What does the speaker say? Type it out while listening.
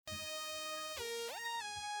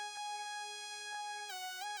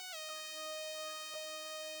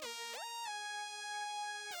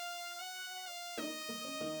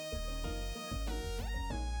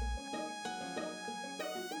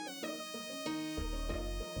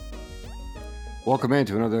Welcome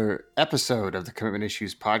into another episode of the Commitment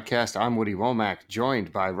Issues podcast. I'm Woody Womack,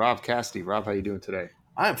 joined by Rob Cassidy. Rob, how you doing today?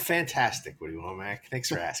 I'm fantastic, Woody Womack. Thanks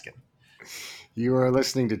for asking. You are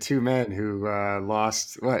listening to two men who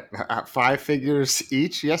lost, five figures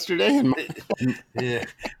each yesterday? And Yeah, it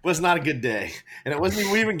was not a good day, and it wasn't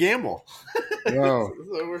even we even gamble. no,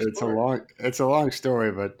 It's the worst part. it's a long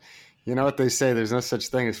story, but you know what they say, there's no such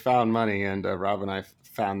thing as found money, and Rob and I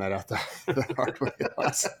found that out the hard way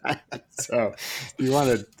last night. So if you want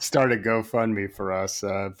to start a GoFundMe for us,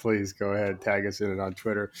 please go ahead, tag us in it on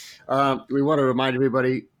Twitter. We want to remind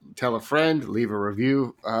everybody, tell a friend, leave a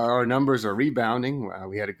review. Our numbers are rebounding.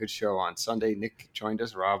 We had a good show on Sunday. Nick joined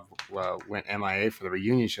us. Rob went MIA for the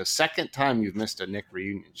reunion show. Second time you've missed a Nick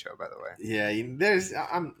reunion show, by the way. Yeah,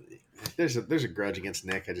 there's a grudge against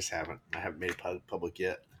Nick. I haven't made it public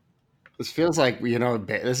yet. This feels like,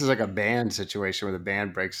 this is like a band situation where the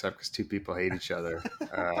band breaks up because two people hate each other.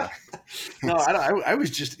 No, I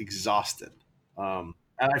was just exhausted. And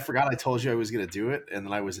I forgot I told you I was going to do it, and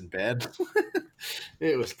then I was in bed.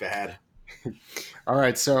 It was bad. All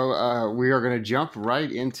right, so we are going to jump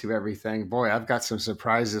right into everything. Boy, I've got some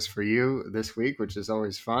surprises for you this week, which is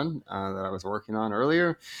always fun, that I was working on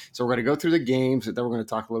earlier. So we're going to go through the games, and then we're going to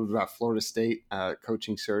talk a little bit about Florida State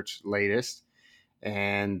coaching search latest.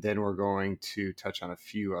 And then we're going to touch on a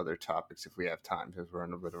few other topics if we have time, because we're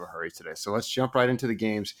in a bit of a hurry today. So let's jump right into the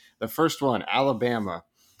games. The first one, Alabama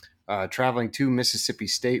traveling to Mississippi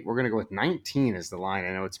State. We're going to go with 19 as the line.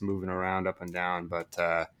 I know it's moving around up and down, but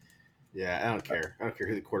yeah, I don't care. I don't care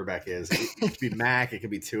who the quarterback is. It could be Mac. It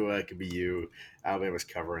could be Tua. It could be you. Alabama's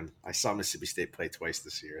covering. I saw Mississippi State play twice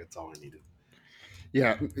this year. That's all I needed.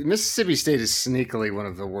 Yeah, Mississippi State is sneakily one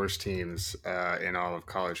of the worst teams in all of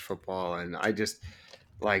college football, and I just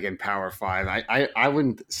like in Power Five. I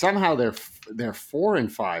wouldn't somehow they're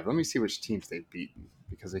 4-5. Let me see which teams they've beaten,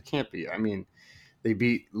 because they can't be. I mean, they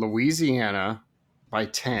beat Louisiana by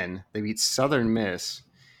 10. They beat Southern Miss.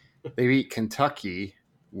 They beat Kentucky,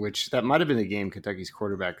 which that might have been the game Kentucky's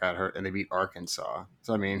quarterback got hurt, and they beat Arkansas.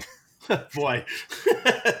 So I mean, boy,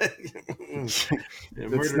 it's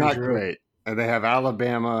not great. And they have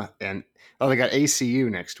Alabama, and they got ACU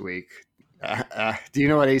next week. Do you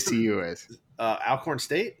know what ACU is? Alcorn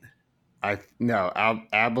State.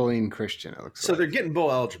 Abilene Christian. It looks so like. They're getting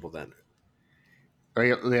bowl eligible then. Oh,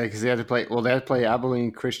 yeah, because they have to play. Well, they have to play Abilene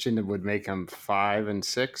Christian. That would make them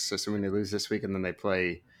 5-6. Assuming they lose this week, and then they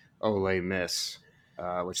play Ole Miss,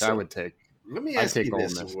 which I would take. Let me ask you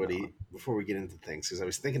this, Woody, before we get into things, because I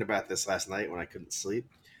was thinking about this last night when I couldn't sleep.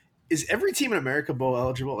 Is every team in America bowl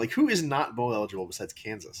eligible? Like, who is not bowl eligible besides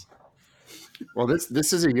Kansas? Well,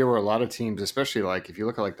 this is a year where a lot of teams, especially like if you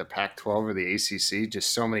look at like the Pac-12 or the ACC,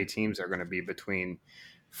 just so many teams are going to be between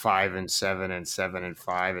 5-7 and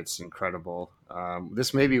 7-5. It's incredible.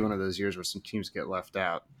 This may be one of those years where some teams get left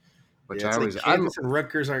out. Which Kansas and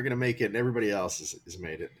Rutgers aren't going to make it, and everybody else has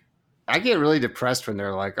made it. I get really depressed when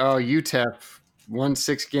they're like, "Oh, UTEP won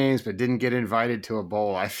 6 games but didn't get invited to a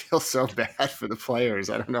bowl." I feel so bad for the players.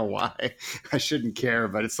 I don't know why. I shouldn't care,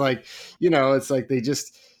 but it's like, it's like they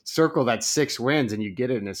just circle that 6 wins and you get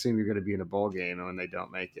it and assume you're going to be in a bowl game, and when they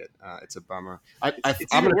don't make it, it's a bummer.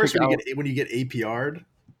 It's even worse when you get APR'd.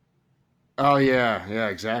 Oh yeah,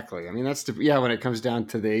 exactly. I mean, when it comes down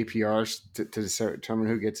to the APRs to determine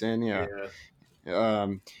who gets in. Yeah.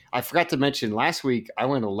 I forgot to mention last week I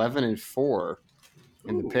went 11-4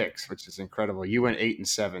 in the picks, which is incredible. You went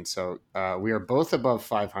 8-7, so we are both above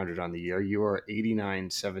 500 on the year. You are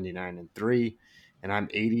 89-79-3, and I'm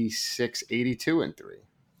 86-82-3.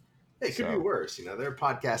 It could be worse. There are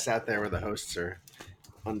podcasts out there where the hosts are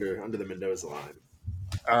under the Mendoza line.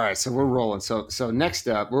 All right, so we're rolling. So next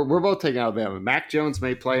up, we're both taking Alabama. Mac Jones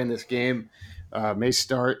may play in this game, may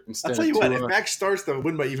start instead. I'll tell you what, Tua. If Mac starts, they'll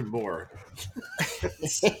win by even more.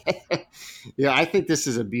 Yeah, I think this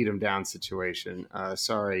is a beat 'em down situation.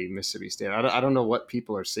 Sorry, Mississippi State. I don't know what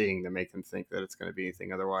people are seeing to make them think that it's going to be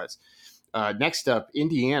anything otherwise. Next up,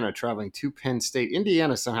 Indiana traveling to Penn State.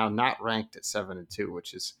 Indiana somehow not ranked at 7-2,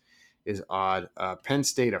 which is odd. Penn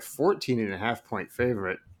State a 14.5-point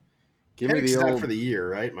favorite. Give me the old for the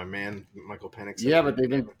year, right? My man Michael Penix. Yeah, but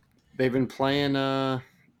they've been playing the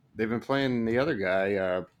other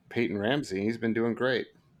guy, Peyton Ramsey. He's been doing great.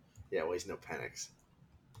 Yeah, well, he's no Penix.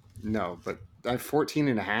 No, but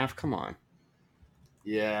 14.5. Come on.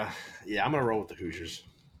 Yeah, I'm gonna roll with the Hoosiers.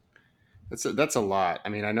 That's a lot. I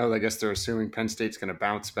mean, I know. I guess they're assuming Penn State's going to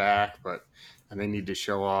bounce back, and they need to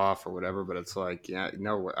show off or whatever. But it's like,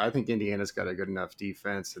 no. I think Indiana's got a good enough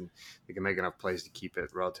defense, and they can make enough plays to keep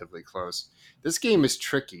it relatively close. This game is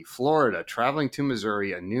tricky. Florida traveling to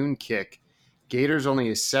Missouri, a noon kick. Gators only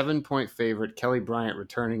a 7-point favorite. Kelly Bryant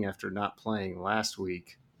returning after not playing last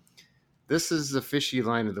week. This is the fishy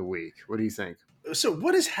line of the week. What do you think? So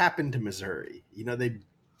what has happened to Missouri?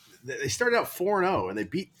 They started out 4-0 and they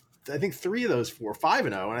beat, I think, 3 of those 4, 5-0,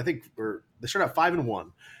 and I think they started out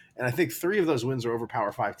 5-1, and I think 3 of those wins are over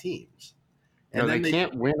Power 5 teams. And no, they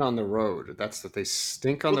can't win on the road. That's what they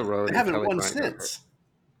stink on the road. They haven't won since.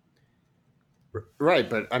 Right,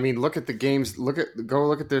 but I mean, look at the games. Look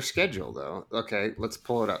at their schedule, though. Okay, let's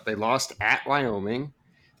pull it up. They lost at Wyoming,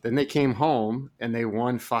 then they came home and they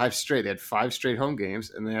won 5 straight. They had 5 straight home games,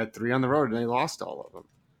 and they had 3 on the road, and they lost all of them.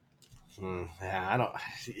 Yeah, I don't.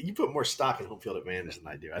 You put more stock in home field advantage than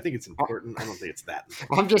I do. I think it's important. I don't think it's that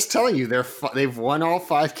important. I'm just telling you, they've won all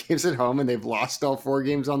 5 games at home, and they've lost all 4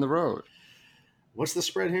 games on the road. What's the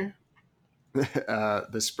spread here?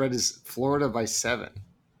 The spread is Florida by 7.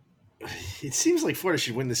 It seems like Florida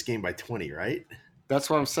should win this game by 20, right? That's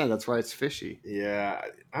what I'm saying. That's why it's fishy. Yeah,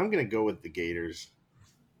 I'm going to go with the Gators.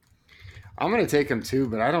 I'm going to take them too,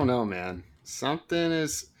 but I don't know, man. This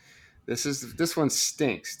one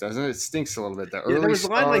stinks, doesn't it? It stinks a little bit. There was a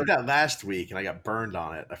line like that last week, and I got burned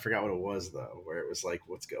on it. I forgot what it was, though, where it was like,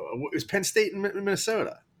 let's go. It was Penn State and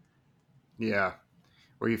Minnesota. Yeah,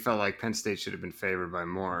 where you felt like Penn State should have been favored by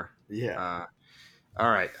more. Yeah. All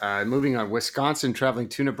right, moving on. Wisconsin traveling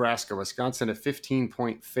to Nebraska. Wisconsin a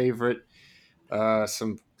 15-point favorite.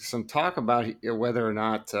 Some talk about whether or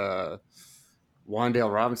not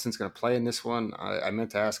Wan'Dale Robinson's going to play in this one. I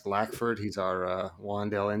meant to ask Lackford. He's our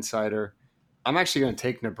Wan'Dale insider. I'm actually going to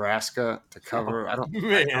take Nebraska to cover. I don't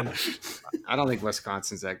think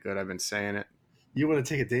Wisconsin's that good. I've been saying it. You want to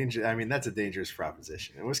take a danger? I mean, that's a dangerous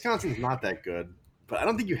proposition. And Wisconsin's not that good. But I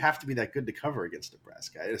don't think you have to be that good to cover against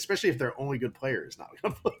Nebraska, especially if their only good player is not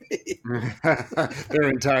going to play. Their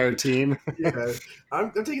entire team. Yeah,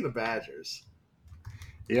 I'm taking the Badgers.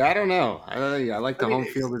 Yeah, I don't know. I like the home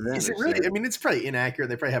field advantage. Is it really? I mean, it's probably inaccurate.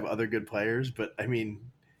 They probably have other good players, but I mean,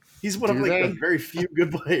 he's one of the very few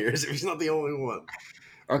good players. If he's not the only one.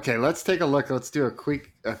 Okay, let's take a look. Let's do a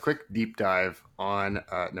quick deep dive on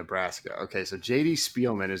Nebraska. Okay, so J.D.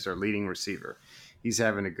 Spielman is their leading receiver. He's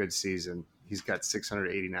having a good season. He's got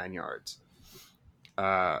 689 yards.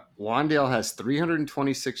 Wan'Dale has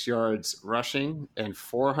 326 yards rushing and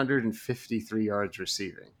 453 yards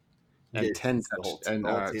receiving, and 5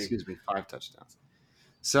 touchdowns.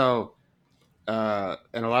 So, and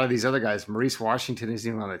a lot of these other guys, Maurice Washington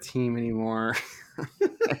isn't even on the team anymore.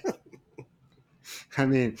 I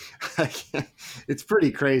mean, it's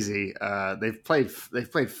pretty crazy. They've played 5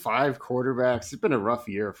 quarterbacks. It's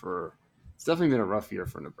definitely been a rough year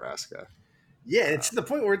for Nebraska. Yeah, it's to the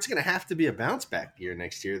point where it's going to have to be a bounce back year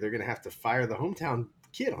next year. They're going to have to fire the hometown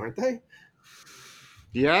kid, aren't they?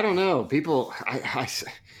 Yeah, I don't know. People, I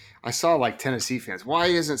saw like Tennessee fans. Why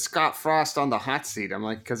isn't Scott Frost on the hot seat? I'm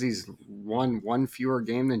like, because he's won 1 fewer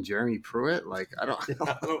game than Jeremy Pruitt. Like, I don't.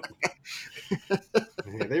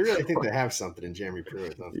 Yeah, they really think they have something in Jeremy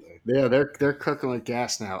Pruitt, don't they? Yeah, they're cooking with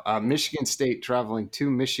gas now. Michigan State traveling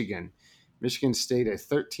to Michigan. Michigan State a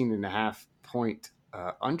 13.5-point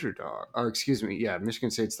underdog. Or excuse me, yeah, Michigan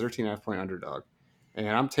State's 13.5-point underdog, and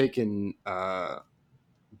I'm taking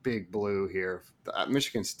Big Blue here.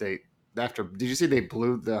 Michigan State. Did you see how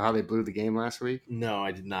they blew the game last week? No,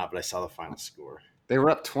 I did not, but I saw the final score. They were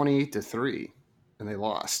up 28-3, and they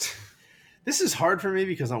lost. This is hard for me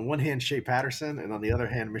because on one hand, Shea Patterson, and on the other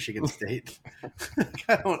hand, Michigan State.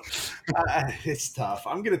 It's tough.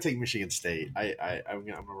 I'm going to take Michigan State. I'm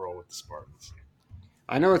going to roll with the Spartans.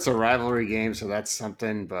 I know it's a rivalry game, so that's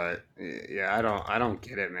something, but yeah, I don't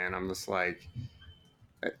get it, man. I'm just like,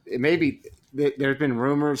 it maybe there's been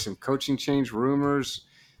rumors, some coaching change rumors.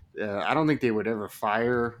 I don't think they would ever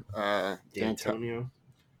fire D'Antonio,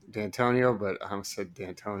 but I said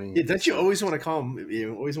D'Antoni. Yeah, don't you always want to call him?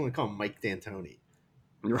 You always want to call him Mike D'Antoni.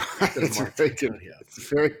 Right. It's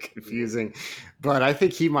very confusing, but I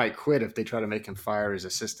think he might quit if they try to make him fire his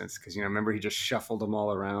assistants because remember he just shuffled them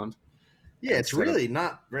all around. Yeah, it's really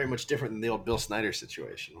not very much different than the old Bill Snyder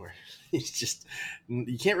situation where he's just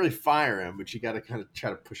you can't really fire him, but you got to kind of try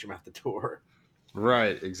to push him out the door.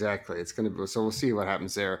 Right, exactly. It's going to be so. We'll see what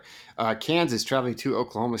happens there. Kansas traveling to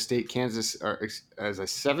Oklahoma State. Kansas as a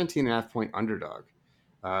 17.5-point underdog.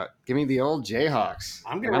 Give me the old Jayhawks.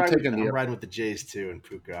 I'm riding with the Jays too and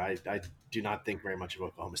Puka. I do not think very much of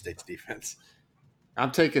Oklahoma State's defense.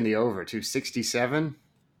 I'm taking the over to 67.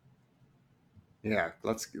 Yeah,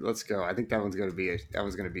 let's go. I think that one's going to be a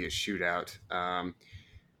shootout.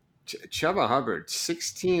 Chuba Hubbard,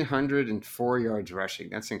 1,604 yards rushing.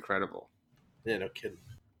 That's incredible. Yeah, no kidding.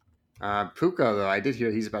 Puka, though, I did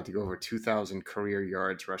hear he's about to go over 2,000 career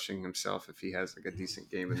yards rushing himself if he has like a decent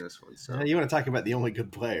game in this one. So, You want to talk about the only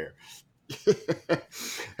good player?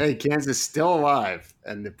 hey, Kansas still alive,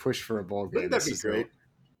 and the push for a bowl game. Wouldn't that be great?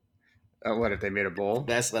 What if they made a bowl?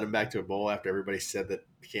 Best led him back to a bowl after everybody said that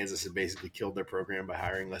Kansas had basically killed their program by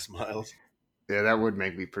hiring Les Miles. Yeah, that would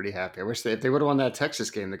make me pretty happy. I wish if they would have won that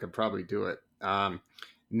Texas game, they could probably do it.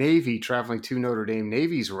 Navy traveling to Notre Dame.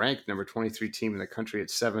 Navy's ranked number 23 team in the country at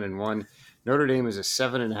 7-1. Notre Dame is a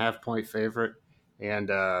 7.5 point favorite, and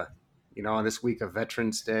on this week of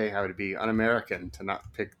Veterans Day, I would be un-American to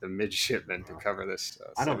not pick the midshipmen to cover this.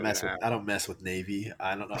 I don't mess with Navy.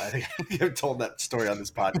 I don't know. I think I've told that story on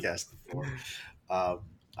this podcast before.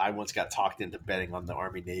 I once got talked into betting on the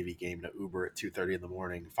Army Navy game to Uber at 2:30 in the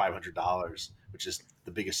morning, $500, which is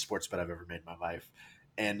the biggest sports bet I've ever made in my life.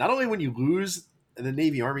 And not only when you lose in the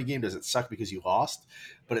Navy Army game does it suck because you lost,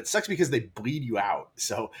 but it sucks because they bleed you out.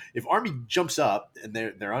 So if Army jumps up and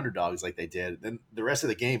they're underdogs like they did, then the rest of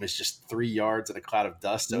the game is just 3 yards and a cloud of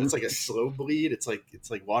dust. So it's like a slow bleed. It's like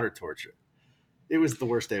water torture. It was the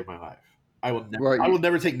worst day of my life. I will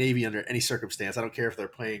never take Navy under any circumstance. I don't care if they're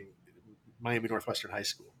playing Miami Northwestern High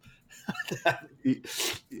School.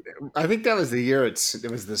 I think that was the year it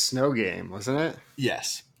was the snow game, wasn't it?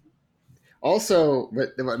 Yes. Also,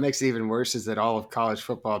 what makes it even worse is that all of college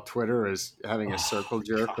football Twitter is having a circle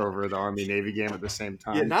jerk over the Army Navy game at the same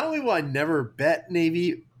time. Yeah, not only will I never bet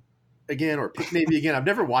Navy again or pick Navy again, I'm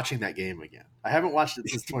never watching that game again. I haven't watched it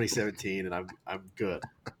since 2017, and I'm good.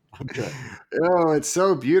 I'm good. Oh, it's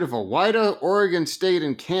so beautiful. Why do Oregon State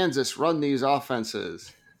and Kansas run these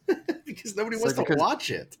offenses? Because nobody wants to watch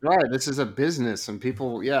it. Right. This is a business, and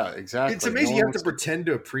people, yeah, exactly. It's amazing you have to pretend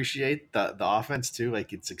to appreciate the offense, too.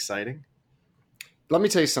 Like, it's exciting. Let me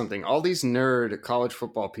tell you something. All these nerd college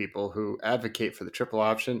football people who advocate for the triple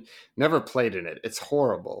option never played in it. It's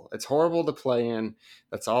horrible. It's horrible to play in.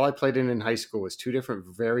 That's all I played in high school was 2 different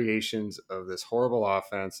variations of this horrible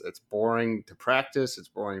offense. It's boring to practice. It's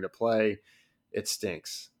boring to play. It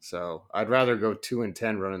stinks. So I'd rather go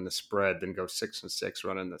 2-10 running the spread than go 6-6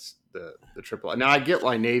 running the triple. Now I get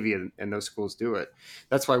why Navy and those schools do it.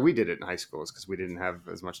 That's why we did it in high schools, because we didn't have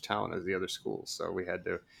as much talent as the other schools. So we had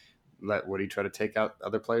to let Woody try to take out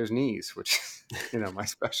other players' knees, which my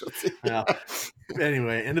specialty. Yeah.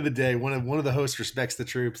 Anyway, end of the day, one of the hosts respects the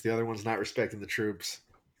troops, the other one's not respecting the troops.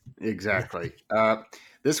 Exactly.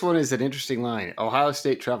 This one is an interesting line. Ohio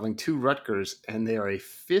State traveling to Rutgers, and they are a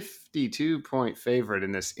 52-point favorite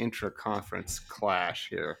in this intra-conference clash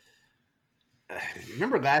here.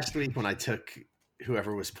 Remember last week when I took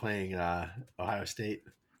whoever was playing Ohio State?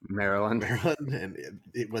 Maryland, and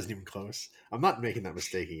it wasn't even close. I'm not making that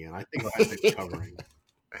mistake again. I think Ohio State's covering.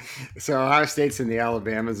 So Ohio State's in the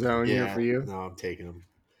Alabama zone here for you? No, I'm taking them.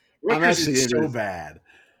 Rutgers is so bad.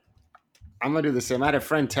 I'm going to do the same. I had a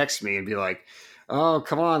friend text me and be like, oh,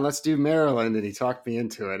 come on, let's do Maryland. And he talked me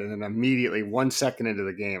into it. And then immediately 1 second into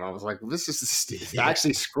the game, I was like, this is Steve. Yeah. I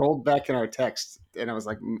actually scrolled back in our text and I was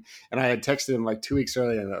like, and I had texted him like 2 weeks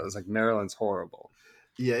earlier and I was like, Maryland's horrible.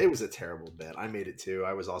 Yeah, it was a terrible bet. I made it too.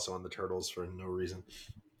 I was also on the Turtles for no reason.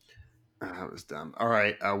 That was dumb. All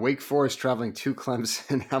right. Wake Forest traveling to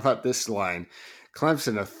Clemson. How about this line?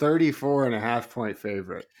 Clemson, a 34.5-point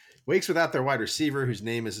favorite. Wake's without their wide receiver, whose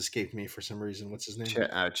name has escaped me for some reason. What's his name?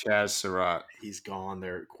 Chaz Surratt. He's gone.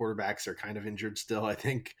 Their quarterbacks are kind of injured still, I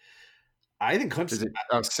think. I think Clemson.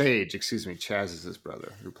 Sage, excuse me. Chaz is his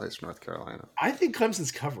brother who plays for North Carolina. I think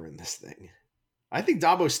Clemson's covering this thing. I think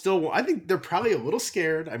Dabo's still. I think they're probably a little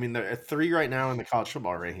scared. I mean, they're at 3 right now in the college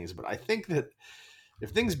football rankings, but I think that if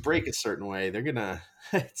things break a certain way, they're gonna.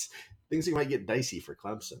 Things might get dicey for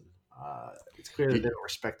Clemson. It's clear that they don't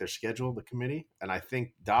respect their schedule, the committee, and I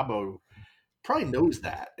think Dabo probably knows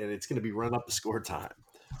that, and it's going to be run up the score time.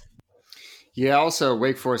 Yeah. Also,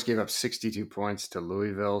 Wake Forest gave up 62 points to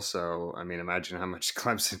Louisville, so I mean, imagine how much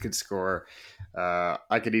Clemson could score.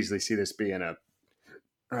 I could easily see this being a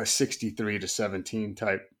 63-17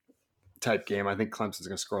 type game. I think Clemson's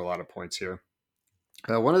going to score a lot of points here.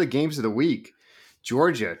 One of the games of the week,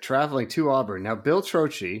 Georgia traveling to Auburn. Now, Bill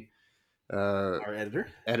Trocchi, our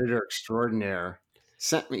editor extraordinaire,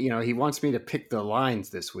 sent me. He wants me to pick the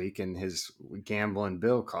lines this week in his Gamble and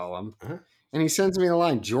Bill column, and he sends me the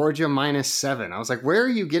line Georgia -7. I was like, "Where are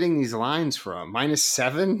you getting these lines from?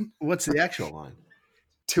 -7? What's the actual line?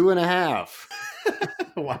 2.5."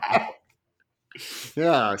 Wow.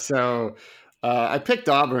 Yeah, so I picked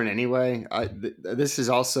Auburn anyway. This is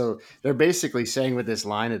also, they're basically saying with this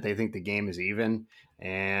line that they think the game is even,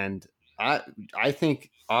 and I think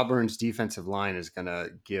Auburn's defensive line is going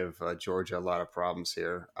to give Georgia a lot of problems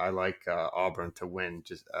here. I like Auburn to win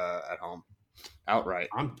just at home. outright.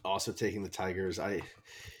 I'm also taking the Tigers.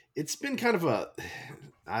 It's been kind of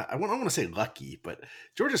I don't want to say lucky, but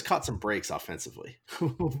Georgia's caught some breaks offensively.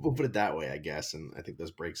 We'll put it that way, I guess. And I think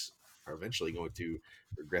those breaks are eventually going to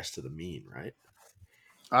regress to the mean, right?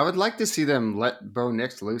 I would like to see them let Bo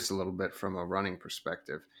Nix loose a little bit from a running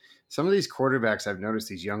perspective. Some of these quarterbacks, I've noticed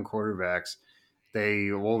these young quarterbacks,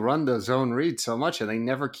 they will run the zone read so much and they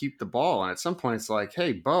never keep the ball. And at some point, it's like,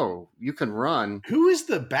 hey, Bo, you can run. Who is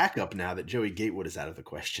the backup now that Joey Gatewood is out of the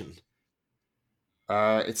question?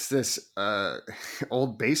 It's this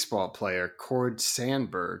old baseball player, Cord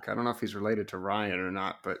Sandberg. I don't know if he's related to Ryan or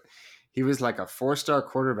not, but he was like a 4-star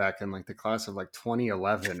quarterback in like the class of like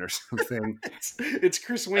 2011 or something. It's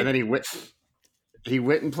Chris Winkie. And then he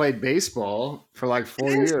went and played baseball for like 4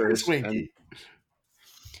 years. And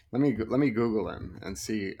let me Google him and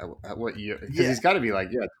see at what year, because he's got to be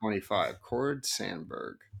like 25. Cord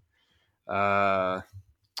Sandberg.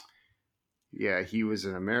 Yeah, he was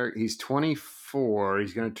an American. He's 24.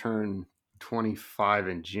 He's going to turn 25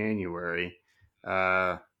 in January.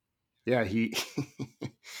 He.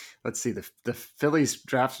 Let's see. The Phillies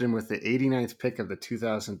drafted him with the 89th pick of the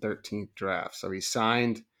 2013 draft. So he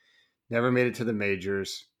signed, never made it to the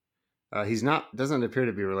majors. He's not. Doesn't appear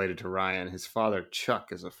to be related to Ryan. His father Chuck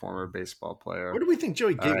is a former baseball player. Where do we think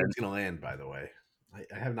Joey Gatewood's going to land? By the way,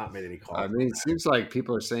 I have not made any calls. I mean, it seems like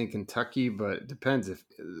people are saying Kentucky, but it depends. If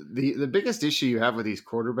the biggest issue you have with these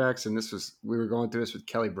quarterbacks, and we were going through this with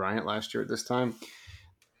Kelly Bryant last year at this time,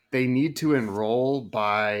 they need to enroll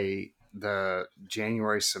by the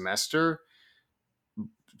January semester,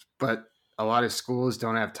 but a lot of schools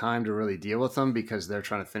don't have time to really deal with them because they're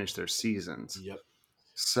trying to finish their seasons. Yep.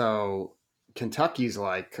 So Kentucky's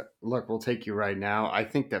like, look, we'll take you right now. I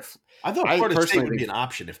think that I thought Florida State would be an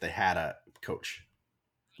option if they had a coach.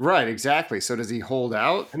 Right, exactly. So does he hold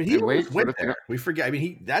out? I mean, he went there. We forget. I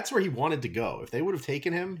mean, that's where he wanted to go. If they would have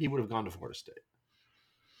taken him, he would have gone to Florida State.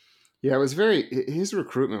 Yeah, his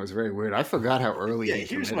recruitment was very weird. I forgot how early. Yeah,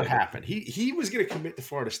 here's what happened. He was going to commit to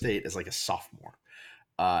Florida State as like a sophomore,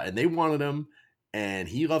 and they wanted him, and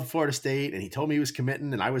he loved Florida State, and he told me he was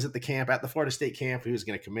committing, and I was at the Florida State camp. He was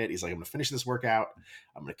going to commit. He's like, I'm going to finish this workout.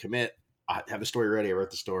 I'm going to commit. I have the story ready. I wrote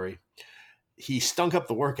the story. He stunk up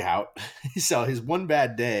the workout. So his one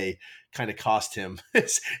bad day kind of cost him.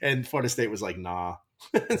 And Florida State was like, nah.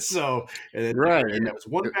 And it was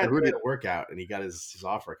one bad day to workout, and he got his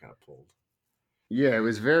offer kind of pulled. Yeah, it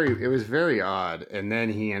was very odd. And then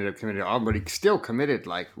he ended up committing to Auburn, but he still committed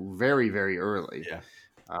like very, very early. Yeah.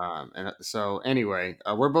 And so anyway,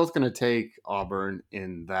 we're both going to take Auburn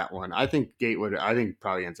in that one. I think Gatewood,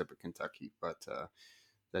 probably ends up at Kentucky, but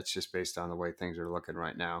that's just based on the way things are looking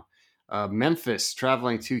right now. Memphis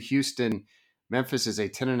traveling to Houston. Memphis is a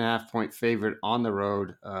 10.5-point favorite on the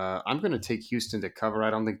road. I'm going to take Houston to cover. I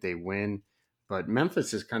don't think they win, but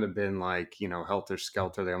Memphis has kind of been like, helter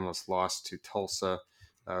skelter. They almost lost to Tulsa,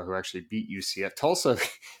 who actually beat UCF.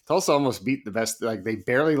 Tulsa almost beat the best. Like they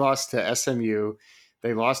barely lost to SMU.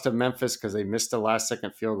 They lost to Memphis because they missed a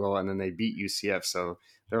last-second field goal, and then they beat UCF. So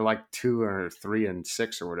they're like 2 or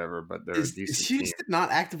 3-6 or whatever. But they're a decent is Houston team.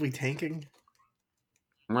 Not actively tanking?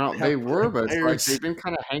 Well, they were, but it's like they've been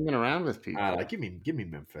kind of hanging around with people. Give me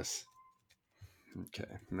Memphis. Okay,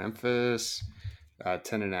 Memphis,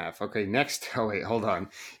 10.5. Okay, next. Oh wait, hold on.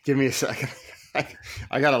 Give me a second.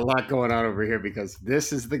 I got a lot going on over here because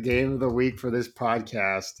this is the game of the week for this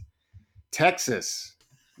podcast. Texas,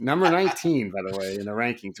 number 19, by the way, in the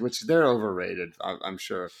rankings, which they're overrated, I'm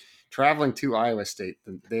sure. Traveling to Iowa State,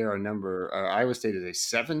 they are Iowa State is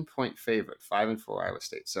a 7-point favorite, 5-4 Iowa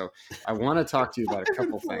State. So I want to talk to you about a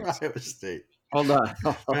couple things. Iowa State. Hold on.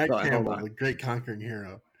 The great conquering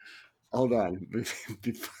hero. Hold on.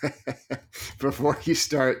 Before you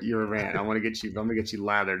start your rant, I'm going to get you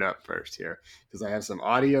lathered up first here because I have some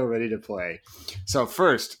audio ready to play. So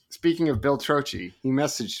first, speaking of Bill Trocchi, he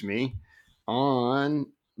messaged me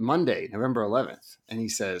on Monday, November 11th, and he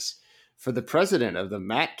says, for the president of the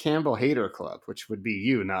Matt Campbell Hater Club, which would be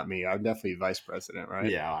you, not me. I'm definitely vice president, right?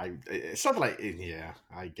 Yeah,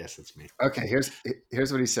 I guess it's me. Okay,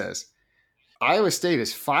 here's what he says. Iowa State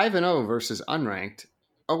is 5-0 versus unranked,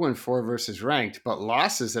 0-4 versus ranked, but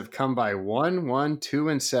losses have come by 1, 2,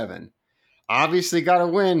 and 7. Obviously got to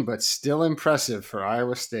win, but still impressive for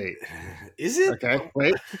Iowa State. Is it? Okay,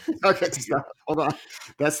 wait. Okay, stop. Hold on.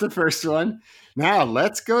 That's the first one. Now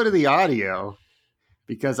let's go to the audio.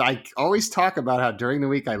 Because I always talk about how during the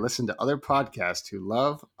week I listen to other podcasts who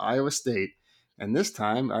love Iowa State. And this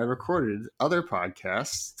time I recorded other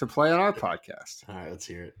podcasts to play on our podcast. All right, let's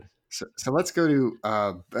hear it. So let's go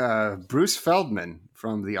to Bruce Feldman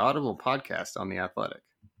from the Audible podcast on The Athletic.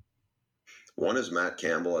 One is Matt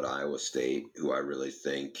Campbell at Iowa State, who I really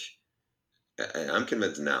think, and I'm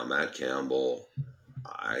convinced now, Matt Campbell,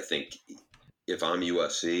 I think if I'm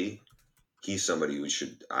USC, he's somebody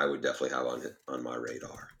I would definitely have on my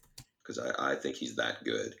radar because I think he's that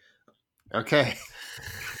good. Okay.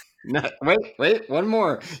 No, wait, one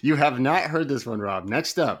more. You have not heard this one, Rob.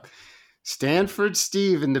 Next up, Stanford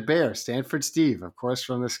Steve and the Bear. Stanford Steve, of course,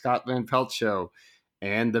 from the Scott Van Pelt show,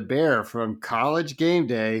 and the Bear from College Game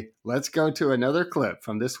Day. Let's go to another clip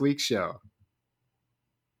from this week's show.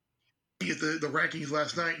 At the rankings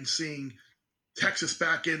last night and seeing Texas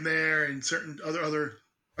back in there and certain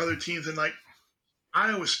other teams, and like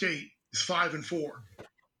Iowa State is 5-4.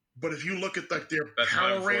 But if you look at like their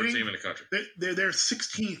power rating, team in the country. They're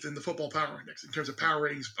 16th in the football power index in terms of power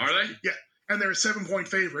ratings. Are they? Yeah, and they're a 7-point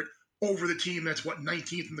favorite over the team that's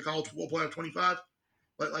 19th in the college football playoff 25.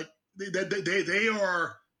 But like they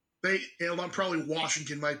are. And probably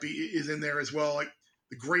Washington is in there as well. Like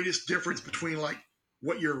the greatest difference between like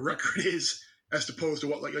what your record is as opposed to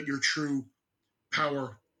what like your true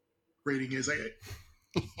power rating is.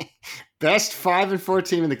 Best 5-4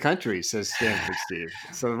 team in the country, says Stanford Steve.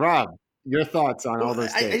 So, Rob, your thoughts on all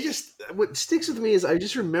those things? What sticks with me is I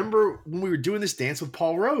just remember when we were doing this dance with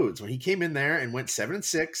Paul Rhodes when he came in there and went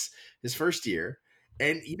 7-6 his first year.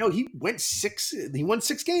 And, he won 6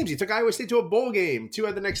 games. He took Iowa State to a bowl game 2 out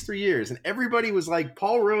of the next 3 years. And everybody was like,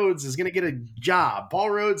 Paul Rhodes is going to get a job.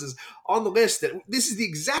 Paul Rhodes is on the list. This is the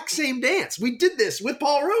exact same dance. We did this with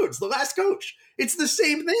Paul Rhodes, the last coach. It's the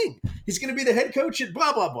same thing. He's going to be the head coach at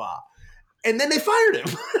blah, blah, blah. And then they fired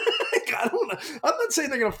him. I don't know. I'm not saying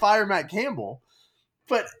they're going to fire Matt Campbell,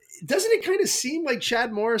 but doesn't it kind of seem like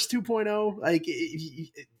Chad Morris 2.0? Like,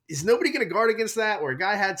 is nobody going to guard against that? Where a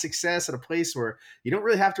guy had success at a place where you don't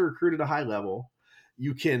really have to recruit at a high level.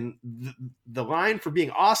 You can, the line for being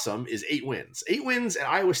awesome is 8 wins. 8 wins at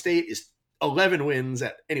Iowa State is 11 wins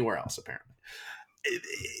at anywhere else, apparently.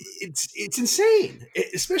 It's insane,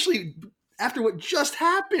 especially after what just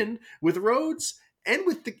happened with Rhodes and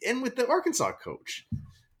with the Arkansas coach.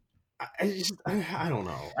 I don't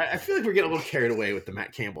know. I feel like we're getting a little carried away with the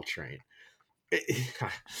Matt Campbell train.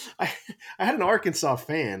 I had an Arkansas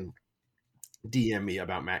fan DM me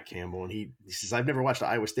about Matt Campbell, and he says, I've never watched an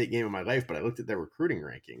Iowa State game in my life, but I looked at their recruiting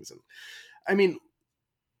rankings. And I mean,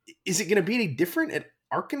 is it going to be any different at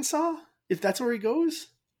Arkansas if that's where he goes?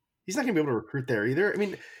 He's not going to be able to recruit there either. I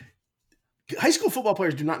mean, high school football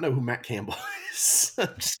players do not know who Matt Campbell is.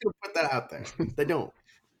 I'm just going to put that out there. They don't.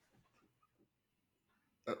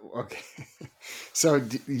 Okay. So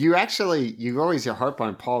you always harp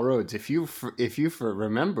on Paul Rhodes. If you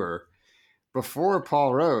remember, before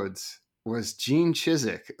Paul Rhodes was Gene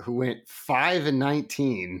Chizik, who went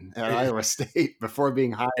 5-19 at Iowa State before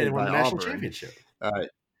being hired by Auburn. National championship.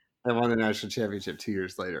 And won the national championship 2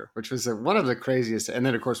 years later, which was one of the craziest. And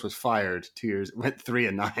then, of course, was fired 2 years, went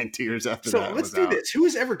 3-9 2 years after that. So let's do this. Who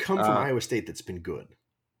has ever come from Iowa State that's been good?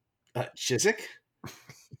 Chizik?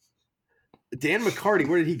 Dan McCarty,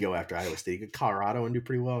 where did he go after Iowa State? He got Colorado and do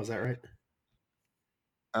pretty well. Is that right?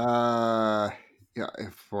 Yeah.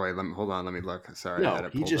 Boy, hold on. Let me look. Sorry, no, I had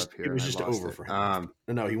it pulled up here. It was just over for him.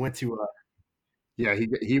 No, he went to. Yeah,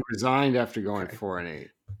 he resigned after going 4-8.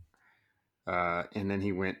 And then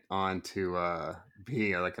he went on to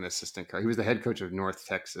be like an assistant coach. He was the head coach of North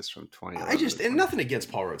Texas from 2011. And nothing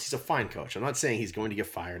against Paul Rhodes. He's a fine coach. I'm not saying he's going to get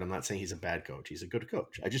fired. I'm not saying he's a bad coach. He's a good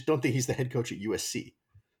coach. I just don't think he's the head coach at USC.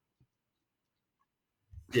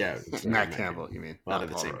 Yeah, Matt Campbell. You mean? Well, they're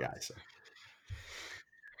the same guy. So.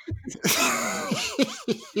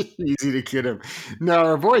 Easy to kid him. No,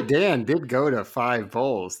 our boy Dan did go to 5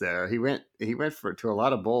 bowls there. He went to a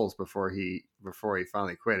lot of bowls before he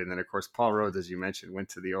finally quit. And then, of course, Paul Rhodes, as you mentioned, went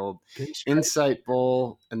to the old Insight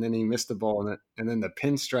Bowl, and then he missed the bowl, and then the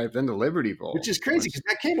Pinstripe, then the Liberty Bowl, which is crazy because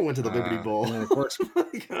Matt Campbell went to the Liberty Bowl. And then, of course,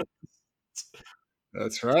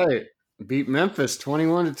 that's right. Beat Memphis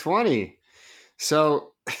 21-20. So.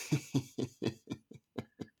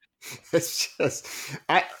 It's just,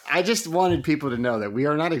 I just wanted people to know that we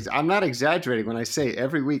are not, I'm not exaggerating when I say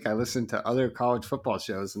every week I listen to other college football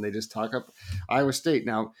shows and they just talk up Iowa State.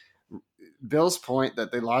 Now, Bill's point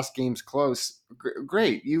that they lost games close,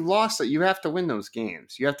 great. You lost it. You have to win those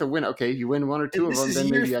games. You have to win. Okay, you win 1 or 2 of them. Then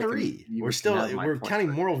maybe year 3. We're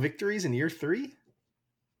counting moral victories in year 3.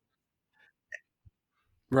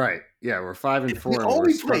 Right. Yeah, we're 5-4.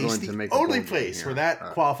 The only place where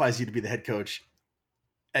that qualifies you to be the head coach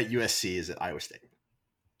at USC is at Iowa State.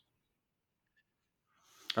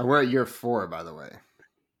 We're at year 4, by the way,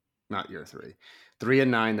 not year 3.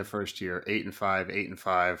 3-9 the first year, 8-5,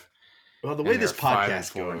 8-5. Well, the way And this they're 5 and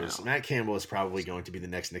podcast 4 goes, now. Matt Campbell is probably going to be the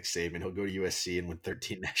next Nick Saban. He'll go to USC and win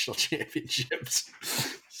 13 national championships.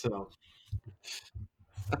 So,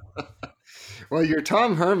 Well, you're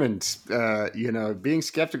Tom Herman's, being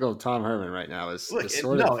skeptical of Tom Herman right now is look,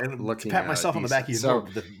 sort no, of and looking to pat myself on the back decent.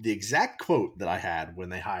 even more, the exact quote that I had when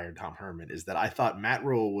they hired Tom Herman is that I thought Matt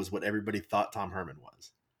Rule was what everybody thought Tom Herman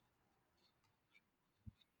was.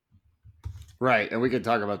 Right, and we could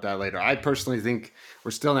talk about that later. I personally think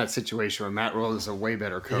we're still in that situation where Matt Rule is a way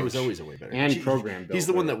better coach. He was always a way better and coach. program builder. He's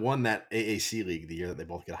the one that won that AAC league the year that they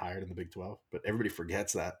both got hired in the Big 12, but everybody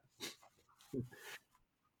forgets that.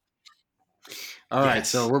 All right,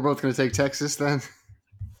 so we're both going to take Texas then?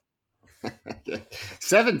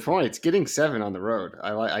 7 points, getting 7 on the road.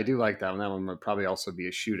 I do like that one. That one would probably also be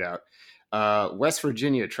a shootout. West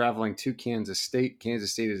Virginia traveling to Kansas State.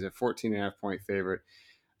 Kansas State is a 14.5-point favorite.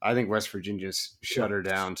 I think West Virginia's shut her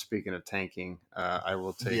down. Speaking of tanking, I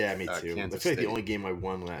will take me too. Kansas I feel like State. the only game I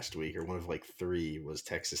won last week, or one of like 3, was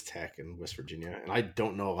Texas Tech and West Virginia. And I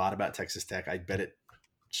don't know a lot about Texas Tech. I bet it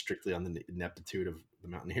strictly on the ineptitude of the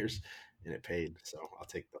Mountaineers, and it paid. So I'll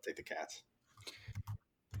take the Cats.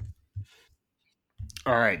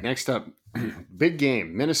 All right, next up, big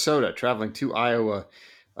game. Minnesota traveling to Iowa.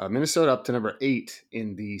 Minnesota up to number 8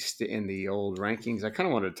 in the old rankings. I kind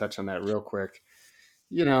of wanted to touch on that real quick.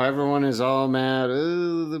 Everyone is all mad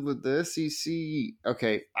with the SEC.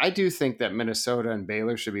 Okay, I do think that Minnesota and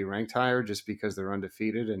Baylor should be ranked higher just because they're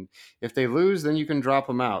undefeated. And if they lose, then you can drop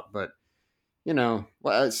them out. But,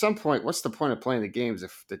 at some point, what's the point of playing the games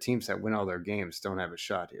if the teams that win all their games don't have a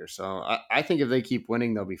shot here? So I think if they keep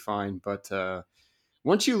winning, they'll be fine. But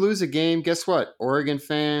once you lose a game, guess what? Oregon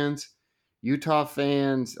fans, Utah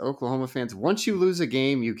fans, Oklahoma fans, once you lose a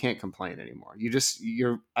game, you can't complain anymore.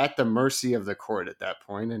 You're at the mercy of the court at that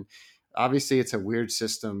point. And obviously it's a weird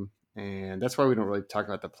system. And that's why we don't really talk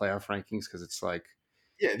about the playoff rankings, because it's like,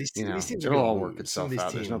 these teams it'll all work itself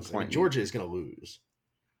out. There's no point. Georgia is going to lose.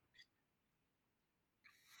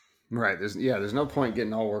 Right. There's no point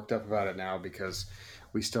getting all worked up about it now, because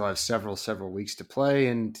we still have several weeks to play,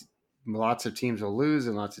 and lots of teams will lose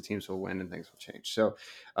and lots of teams will win, and things will change. So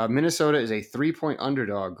Minnesota is a 3-point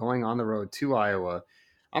underdog going on the road to Iowa.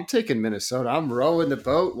 I'm taking Minnesota. I'm rowing the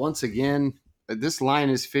boat once again. This line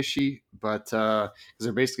is fishy, but because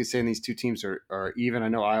they're basically saying these two teams are even. I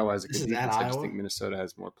know Iowa has a good defense. I just think Minnesota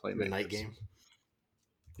has more playmakers. The night game?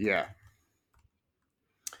 Yeah.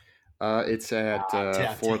 It's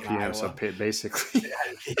at 4 p.m. So basically,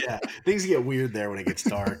 things get weird there when it gets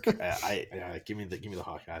dark. Give me the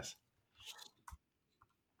Hawkeyes.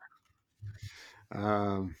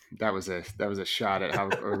 That was a shot at how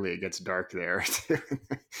early it gets dark there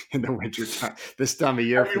in the winter time. This time of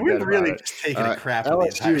year, we've really just taken a crap.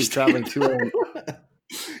 LSU traveling to.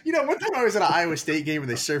 One time I was at an Iowa State game and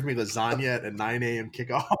they served me lasagna at a 9 a.m.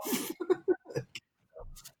 kickoff.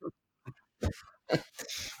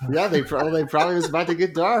 Yeah, they probably was about to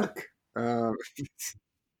get dark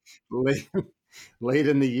late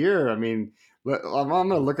in the year. I mean, I'm going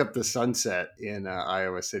to look up the sunset in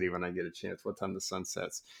Iowa City when I get a chance. What time the sun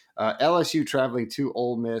sets? LSU traveling to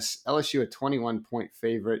Ole Miss. LSU a 21-point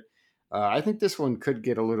favorite. I think this one could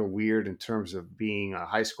get a little weird in terms of being a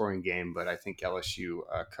high-scoring game, but I think LSU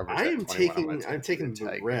covers. I'm taking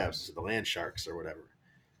the Rebs, the Land Sharks, or whatever.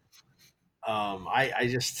 I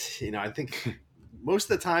just I think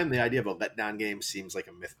most of the time the idea of a letdown game seems like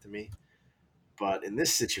a myth to me, but in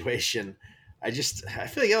this situation, I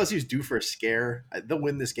feel like LSU's due for a scare. They'll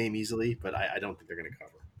win this game easily, but I don't think they're going to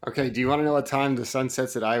cover. Okay, do you want to know what time the sun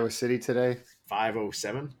sets at Iowa City today?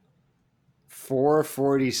 5:07.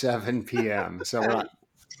 4:47 p.m.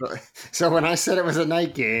 So when I said it was a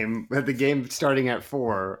night game, but the game starting at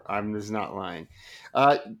 4, I'm just not lying.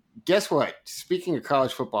 Guess what? Speaking of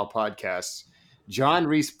college football podcasts, John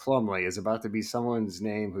Reese Plumlee is about to be someone's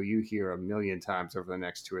name who you hear a million times over the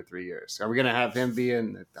next 2 or 3 years. Are we going to have him be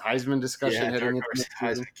in the Heisman discussion heading into the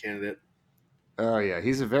Heisman candidate? Oh, yeah.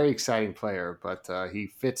 He's a very exciting player, but he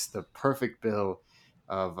fits the perfect bill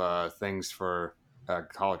of things for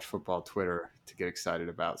college football Twitter to get excited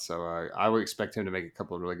about. So I would expect him to make a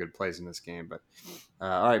couple of really good plays in this game. But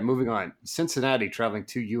all right, moving on. Cincinnati traveling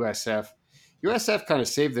to USF. USF kind of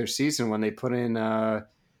saved their season when they put in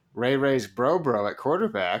Ray Ray's bro at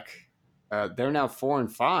quarterback. They're now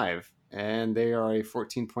 4-5, and they are a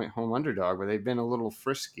 14-point home underdog, but they've been a little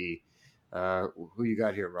frisky. Who you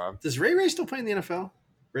got here, Rob? Does Ray still play in the NFL?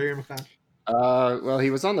 Ray McCloud? Well,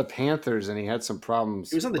 he was on the Panthers, and he had some problems.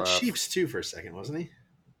 He was on the Chiefs, too, for a second, wasn't he?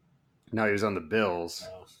 No, he was on the Bills.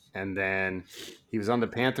 Oh. And then he was on the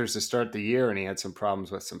Panthers to start the year, and he had some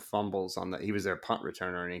problems with some fumbles on the. He was their punt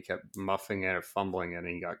returner, and he kept muffing it or fumbling it, and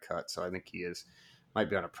he got cut. So I think he might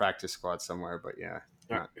be on a practice squad somewhere. But yeah,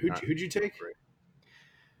 who'd you take? Great.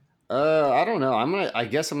 I don't know. I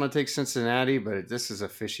guess I'm gonna take Cincinnati, but this is a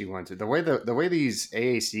fishy one too. The way these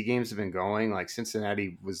AAC games have been going, like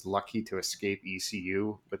Cincinnati was lucky to escape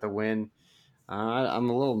ECU with a win. I'm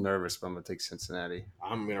a little nervous, but I'm gonna take Cincinnati.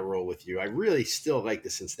 I'm gonna roll with you. I really still like the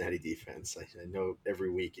Cincinnati defense. I know every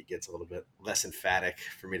week it gets a little bit less emphatic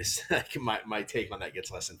for me to say. My take on that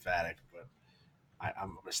gets less emphatic, but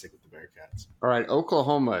I'm gonna stick with the Bearcats. All right,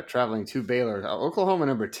 Oklahoma traveling to Baylor. Oklahoma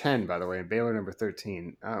number 10, by the way, and Baylor number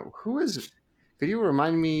 13. Could you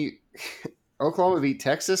remind me? Oklahoma beat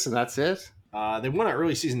Texas, and that's it. They won an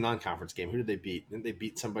early season non-conference game. Who did they beat? Didn't they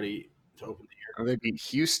beat somebody to open the year? They beat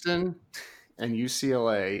Houston and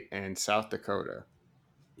UCLA and South Dakota.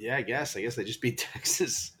 Yeah, I guess they just beat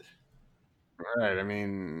Texas. All right. I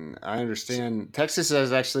mean, I understand. Texas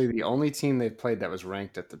is actually the only team they've played that was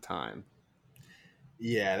ranked at the time.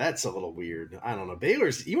 Yeah, that's a little weird. I don't know.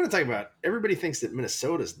 Baylor's. You want to talk about? Everybody thinks that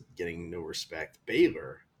Minnesota's getting no respect.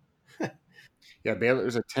 Baylor. Yeah,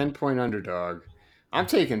 Baylor's a 10-point underdog. I'm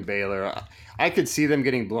taking Baylor. I could see them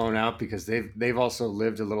getting blown out because they've also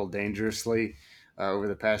lived a little dangerously over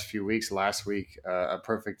the past few weeks. Last week, a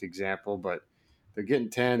perfect example, but they're getting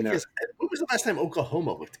 10. When was the last time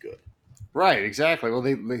Oklahoma looked good? Right, exactly. Well,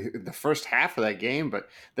 they the first half of that game, but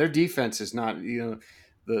their defense is not. The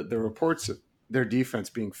reports of their defense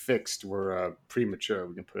being fixed were premature.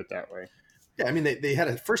 We can put it that way. Yeah, I mean they had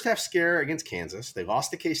a first half scare against Kansas. They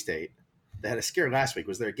lost to K-State. They had a scare last week.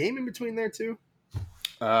 Was there a game in between there too?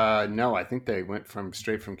 No, I think they went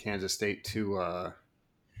straight from Kansas State to Iowa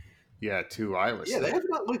State. Yeah, they have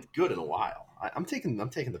not looked good in a while. I'm taking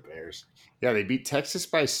the Bears. Yeah, they beat Texas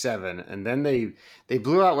by 7, and then they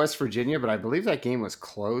blew out West Virginia, but I believe that game was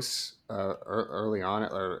close early on,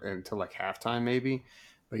 or until like halftime maybe.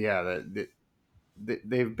 But yeah,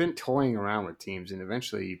 they've been toying around with teams, and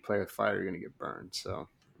eventually you play with fire, you're going to get burned. So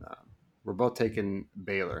we're both taking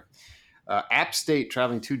Baylor. App State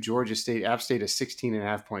traveling to Georgia State. App State a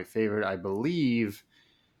 16.5-point favorite. I believe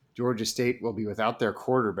Georgia State will be without their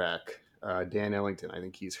quarterback, Dan Ellington. I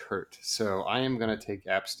think he's hurt. So I am going to take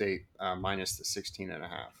App State minus the 16.5.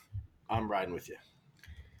 I'm riding with you.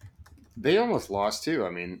 They almost lost too. I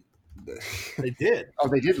mean, they did. Oh,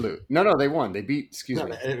 they did lose. No, they won. They beat. I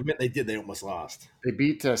admit they did. They almost lost. They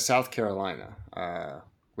beat South Carolina,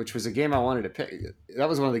 which was a game I wanted to pick. That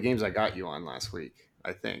was one of the games I got you on last week,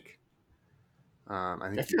 I think.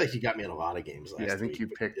 I feel like you got me in a lot of games last week. Yeah, I think you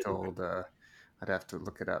picked old. I'd have to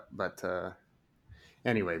look it up, but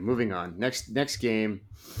anyway, moving on. Next game,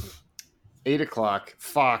 8:00.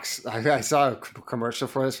 Fox. I saw a commercial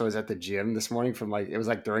for this. I was at the gym this morning it was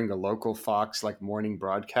during the local Fox morning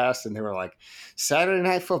broadcast, and they were like, Saturday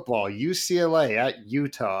Night Football, UCLA at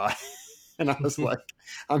Utah, and I was like,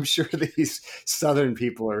 I'm sure these Southern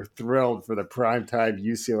people are thrilled for the primetime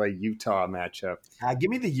UCLA Utah matchup. Give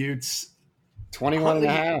me the Utes. 21 and a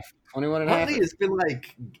half. Huntley has been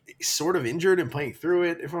sort of injured and playing through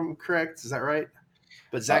it, if I'm correct. Is that right?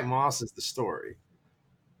 But Zach Moss is the story.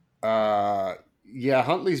 Yeah,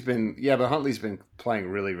 Huntley's been playing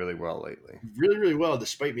really, really well lately. Really, really well,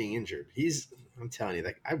 despite being injured. I'm telling you,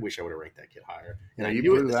 I wish I would have ranked that kid higher. And yeah, I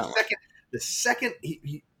knew it the second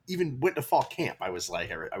he even went to fall camp, I was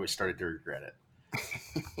started to regret it.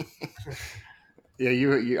 Yeah,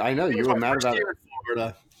 you I know you were mad about it.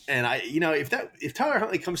 Florida. And if Tyler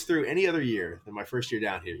Huntley comes through any other year than my first year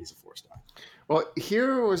down here, he's a 4-star. Well,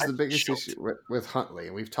 here was the biggest issue with Huntley,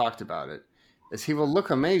 and we've talked about it, is he will look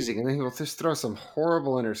amazing, and then he will just throw some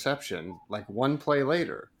horrible interception one play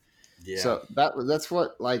later. Yeah. So that's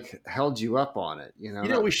what held you up on it.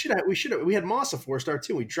 We had Moss a 4-star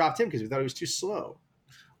too. We dropped him because we thought he was too slow.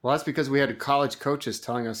 Well, that's because we had college coaches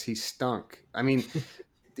telling us he stunk. I mean.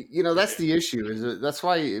 That's the issue. That's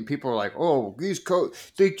why people are like, "Oh, these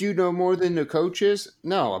think you know more than the coaches."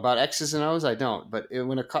 No, about X's and O's, I don't. But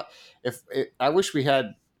I wish we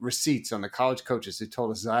had receipts on the college coaches who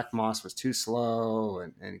told us Zach Moss was too slow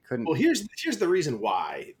and he couldn't. Well, here's the reason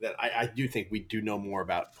why that I do think we do know more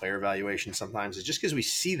about player evaluation sometimes is just because we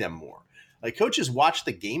see them more. Coaches watch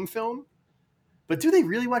the game film. But do they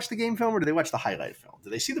really watch the game film or do they watch the highlight film? Do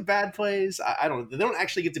they see the bad plays? I don't know. They don't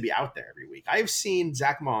actually get to be out there every week. I have seen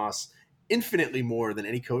Zach Moss infinitely more than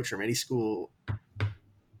any coach from any school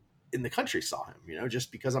in the country saw him,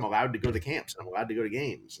 just because I'm allowed to go to the camps and I'm allowed to go to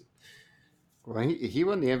games. Well, he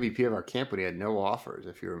won the MVP of our camp when he had no offers,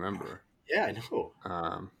 if you remember. Yeah, I know.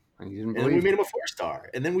 And you didn't And then we believe made him a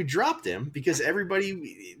 4-star. And then we dropped him because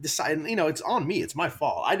everybody decided, it's on me. It's my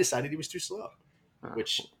fault. I decided he was too slow,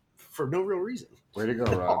 which for no real reason. Way to go,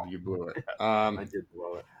 Rob. You blew it. I did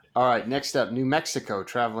blow it. All right, next up, New Mexico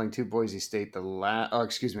traveling to Boise State. We're going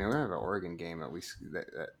to have an Oregon game at least.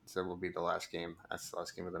 So will be the last game. That's the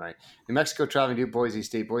last game of the night. New Mexico traveling to Boise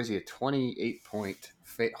State. Boise, a 28-point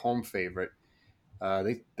home favorite.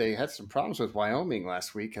 They had some problems with Wyoming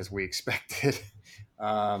last week, as we expected.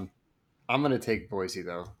 I'm going to take Boise,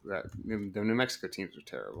 though. The New Mexico teams are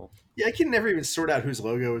terrible. Yeah, I can never even sort out whose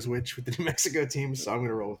logo is which with the New Mexico team, so I'm going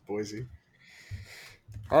to roll with Boise.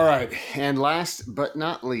 All right, and last but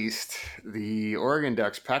not least, the Oregon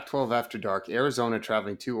Ducks, Pac-12 After Dark, Arizona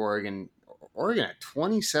traveling to Oregon. Oregon at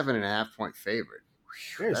 27.5-point favorite.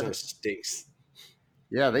 Arizona stinks.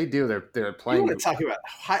 Yeah, they do. They're playing. You want to talk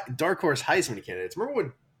about dark horse Heisman candidates?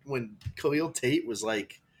 Remember when Khalil Tate was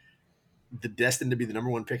like destined to be the number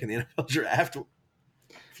 1 pick in the NFL draft a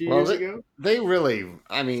few years ago? They really,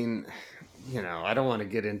 I mean, I don't want to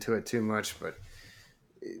get into it too much, but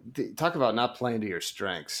talk about not playing to your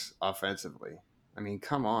strengths offensively. I mean,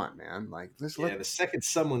 come on, man. Like this. Yeah, the second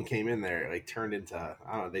someone came in there, like turned into,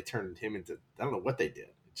 I don't know. They turned him into, I don't know what they did.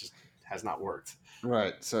 It just has not worked.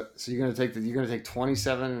 Right. So you're gonna take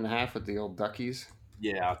 27.5 with the old Duckies.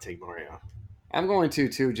 Yeah, I'll take Mario. I'm going to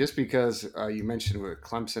too, just because you mentioned with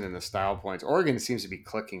Clemson and the style points. Oregon seems to be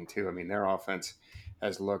clicking too. I mean, their offense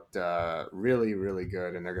has looked really, really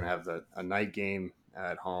good, and they're going to have a night game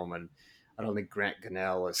at home. And I don't think Grant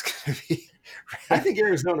Gunnell is going to be. I think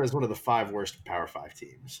Arizona is one of the 5 worst Power 5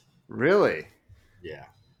 teams. Really? Yeah.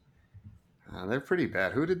 They're pretty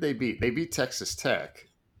bad. Who did they beat? They beat Texas Tech.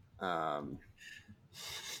 Woofy.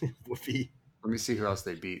 Let me see who else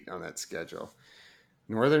they beat on that schedule.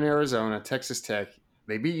 Northern Arizona, Texas Tech.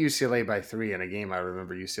 They beat UCLA by 3 in a game I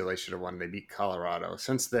remember UCLA should have won. They beat Colorado.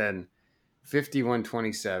 Since then,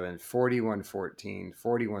 51-27, 41-14,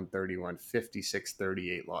 41-31,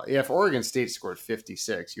 56-38 loss. Yeah, if Oregon State scored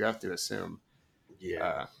 56, you have to assume.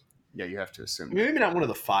 Yeah. You have to assume. Maybe not one of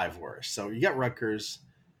the 5 worst. So you got Rutgers.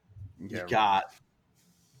 Yeah.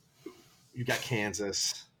 You got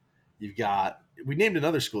Kansas. We named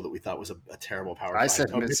another school that we thought was a terrible Power 5. I said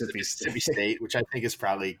Mississippi State, which I think is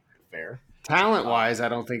probably fair. Talent-wise, I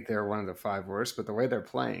don't think they're one of the 5 worst, but the way they're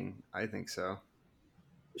playing, I think so.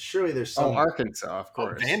 Surely there's some. Arkansas, of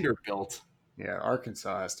course. Vanderbilt. Yeah,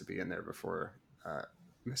 Arkansas has to be in there before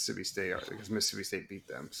Mississippi State, because Mississippi State beat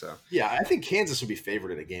them. So yeah, I think Kansas would be favored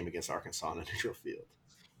in a game against Arkansas on a neutral field.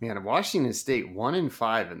 Man, Washington State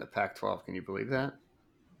 1-5 in the Pac-12. Can you believe that?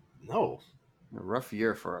 No. A rough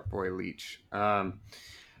year for our boy Leach.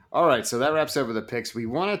 All right, so that wraps up with the picks. We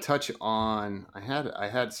want to touch on. I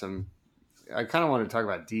had some. I kind of wanted to talk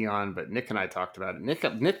about Deion, but Nick and I talked about it.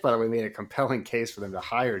 Nick, by the way, made a compelling case for them to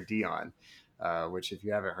hire Deion, which if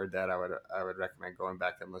you haven't heard that, I would recommend going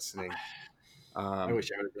back and listening. I wish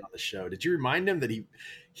I would have been on the show. Did you remind him that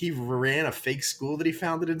he ran a fake school that he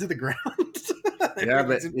founded into the ground? Yeah,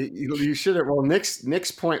 but you should have. Well,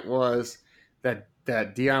 Nick's point was that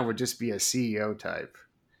Deion would just be a CEO type.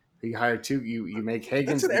 He hired 2. You make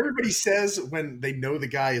Higgins. That's what everybody says when they know the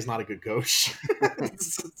guy is not a good coach.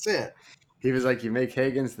 That's it. He was like, you make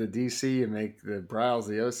Higgins the DC, you make the Bryles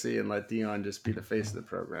the OC, and let Deion just be the face of the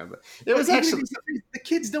program. But it was actually the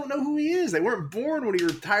kids don't know who he is. They weren't born when he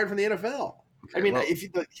retired from the NFL. Okay, I mean, if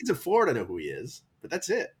the kids in Florida know who he is, but that's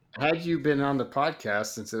it. Had you been on the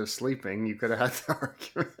podcast instead of sleeping, you could have had the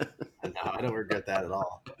argument. No, I don't regret that at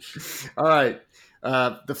all. All right.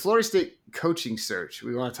 The Florida State coaching search.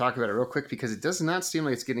 We want to talk about it real quick because it does not seem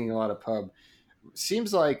like it's getting a lot of pub.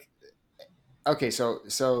 Seems like, okay, so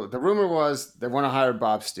the rumor was they want to hire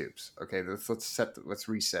Bob Stoops. Okay, let's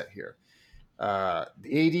reset here. The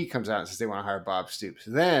AD comes out and says they want to hire Bob Stoops.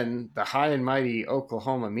 Then the high and mighty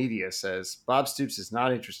Oklahoma media says Bob Stoops is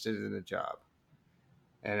not interested in the job.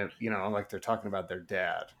 And, like they're talking about their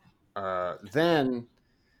dad. Then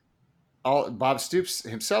Bob Stoops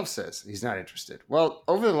himself says he's not interested. Well,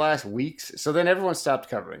 over the last weeks, so then everyone stopped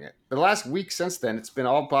covering it. The last week since then, it's been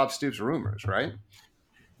all Bob Stoops rumors, right?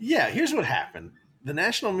 Yeah, here's what happened. The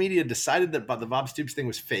national media decided that the Bob Stoops thing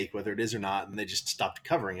was fake, whether it is or not, and they just stopped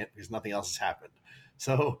covering it because nothing else has happened.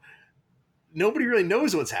 So nobody really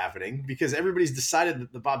knows what's happening because everybody's decided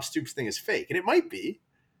that the Bob Stoops thing is fake. And it might be,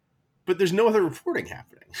 but there's no other reporting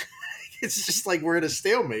happening. It's just like we're at a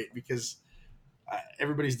stalemate because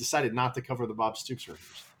everybody's decided not to cover the Bob Stoops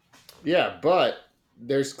rumors. Yeah, but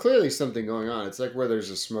there's clearly something going on. It's like where there's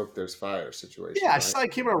a smoke, there's fire situation. Yeah, right? I saw he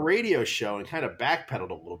came on a radio show and kind of backpedaled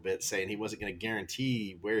a little bit, saying he wasn't going to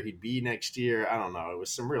guarantee where he'd be next year. I don't know. It was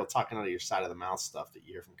some real talking out of your side of the mouth stuff that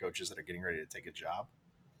you hear from coaches that are getting ready to take a job.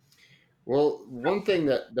 Well, one thing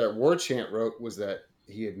that War Chant wrote was that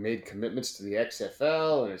he had made commitments to the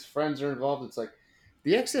XFL and his friends are involved. It's like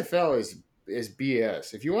the XFL is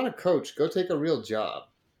BS. If you want to coach, go take a real job.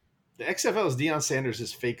 The XFL is Deion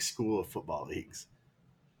Sanders' fake school of football leagues.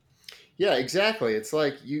 Yeah, exactly. It's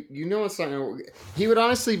like you know it's not. He would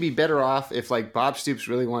honestly be better off if like Bob Stoops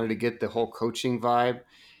really wanted to get the whole coaching vibe,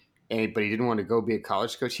 but he didn't want to go be a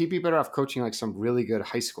college coach. He'd be better off coaching like some really good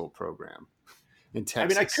high school program in I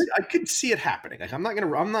mean, Texas. I could see it happening. Like,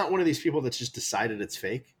 I'm not one of these people that's just decided it's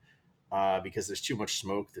fake because there's too much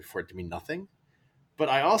smoke for it to mean nothing. But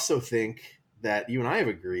I also think that you and I have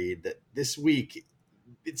agreed that this week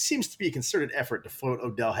it seems to be a concerted effort to float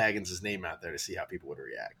Odell Haggins' name out there to see how people would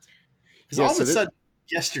react. Because all of a sudden,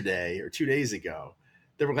 yesterday or 2 days ago,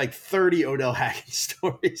 there were like 30 Odell Haggins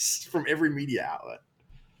stories from every media outlet.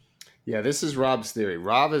 Yeah, this is Rob's theory.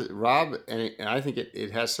 Rob, and I think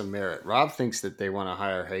it has some merit. Rob thinks that they want to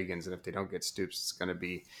hire Haggins, and if they don't get Stoops, it's going to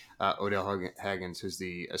be Odell Haggins, who's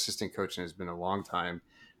the assistant coach and has been a long time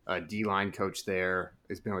D-line coach there.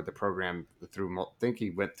 He's been with the program through. I think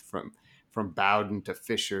he went from Bowden to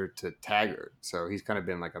Fisher to Taggart, so he's kind of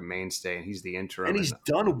been like a mainstay, and he's the interim. And he's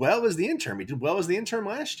done well as the interim. He did well as the interim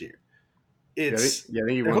last year. I think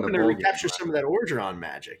he they're won hoping to recapture some of that Orgeron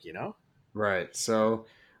magic, you know? Right. So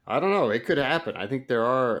I don't know. It could happen. I think there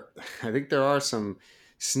are some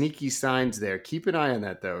sneaky signs there. Keep an eye on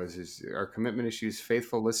that, though. As our commitment issues,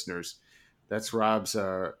 faithful listeners. That's Rob's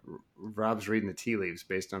reading the tea leaves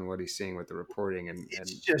based on what he's seeing with the reporting, and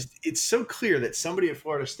it's so clear that somebody at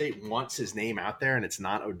Florida State wants his name out there, and it's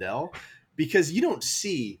not Odell, because you don't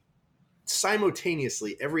see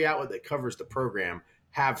simultaneously every outlet that covers the program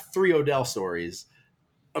have 3 Odell stories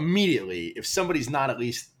immediately. If somebody's not at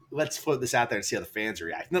least, let's float this out there and see how the fans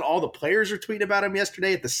react. And then all the players are tweeting about him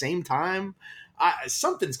yesterday at the same time.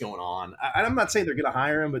 Something's going on. I'm not saying they're going to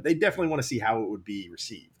hire him, but they definitely want to see how it would be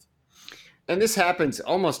received. And this happens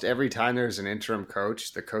almost every time there's an interim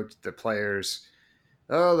coach. The players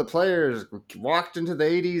walked into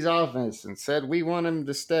the AD's office and said, we want him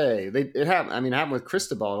to stay. It happened with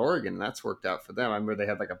Cristobal at Oregon. And that's worked out for them. I remember they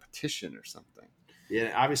had like a petition or something. Yeah,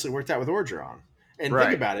 it obviously worked out with Orgeron. And right.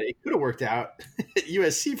 Think about it. It could have worked out at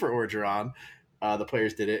USC for Orgeron. The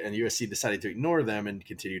players did it, and USC decided to ignore them and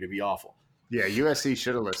continue to be awful. Yeah, USC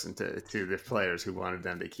should have listened to the players who wanted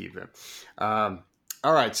them to keep him.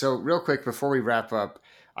 All right, so real quick before we wrap up,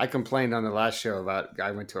 I complained on the last show about I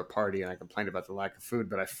went to a party and I complained about the lack of food,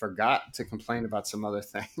 but I forgot to complain about some other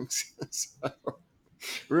things. So,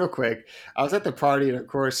 real quick, I was at the party, and of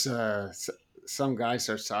course, some guy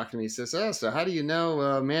starts talking to me. He says, "Oh, so how do you know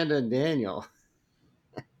Amanda and Daniel?"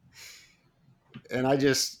 And I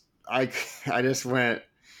just went,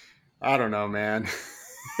 "I don't know, man."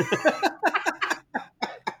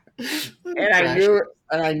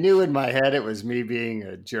 And I knew in my head it was me being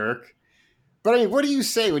a jerk. But I mean, what do you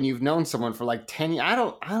say when you've known someone for like 10 years? I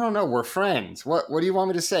don't know. We're friends. What do you want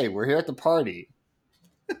me to say? We're here at the party.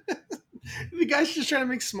 The guy's just trying to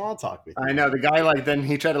make small talk with you. I know. The guy, then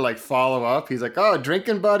he tried to follow up. He's like, "Oh,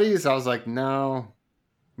 drinking buddies?" I was like, no.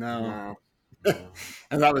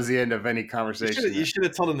 And that was the end of any conversation. You should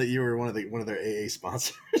have told him that you were one of their AA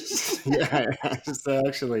sponsors. Yeah,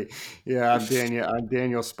 I'm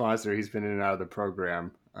Daniel's sponsor. He's been in and out of the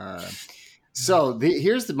program.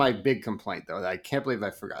 Here's my big complaint, though. I can't believe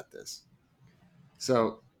I forgot this.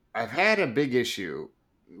 So I've had a big issue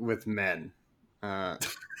with men.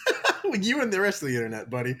 You and the rest of the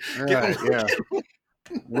internet, buddy. Right, yeah.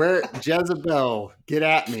 Where Jezebel, get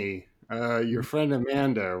at me. Your friend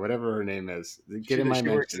Amanda, or whatever her name is.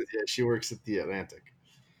 She works at the Atlantic.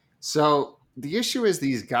 So the issue is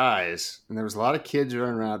these guys, and there was a lot of kids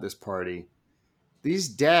running around at this party. These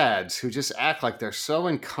dads who just act like they're so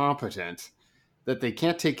incompetent that they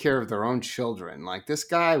can't take care of their own children. Like this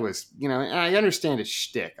guy was, and I understand his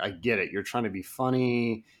shtick. I get it. You're trying to be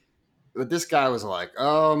funny. But this guy was like,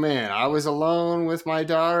 "Oh man, I was alone with my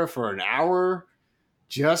daughter for an hour.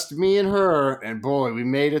 Just me and her, and boy, we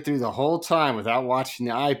made it through the whole time without watching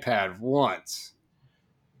the iPad once."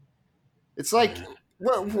 It's like,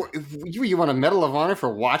 you want a Medal of Honor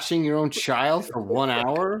for watching your own child for 1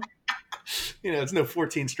 hour? It's no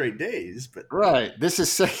 14 straight days, but right. This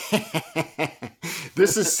is such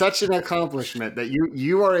an accomplishment that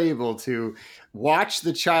you are able to watch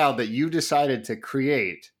the child that you decided to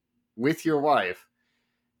create with your wife.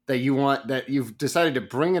 that you've decided to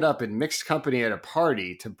bring it up in mixed company at a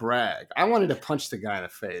party to brag. I wanted to punch the guy in the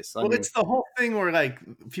face. Well, it's the whole thing where like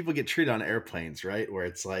people get treated on airplanes, right? Where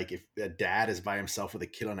it's like if a dad is by himself with a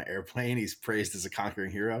kid on an airplane, he's praised as a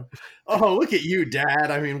conquering hero. Oh, look at you,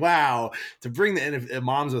 Dad! I mean, wow! To bring the and if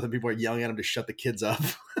moms with him, people are yelling at him to shut the kids up.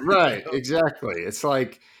 Right, exactly. It's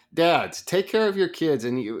like, dads, take care of your kids,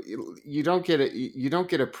 and you don't get it. You don't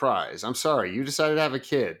get a prize. I'm sorry, you decided to have a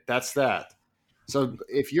kid. That's that. So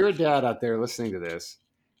if you're a dad out there listening to this,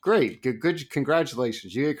 great, good,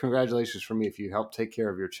 congratulations. You get congratulations from me if you help take care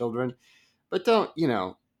of your children. But don't,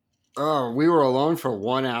 oh, we were alone for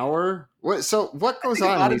 1 hour. What goes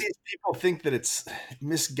on? A lot of these people think that it's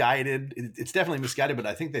misguided. It's definitely misguided, but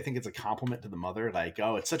I think they think it's a compliment to the mother. Like,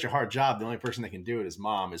 oh, it's such a hard job. The only person that can do it is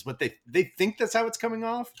mom. Is what they think that's how it's coming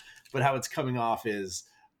off. But how it's coming off is,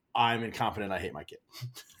 I'm incompetent. I hate my kid.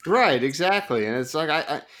 Right, exactly. And it's like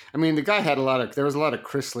I mean, the guy had there was a lot of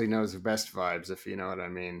Chris Lee knows best vibes, if you know what I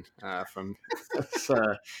mean, from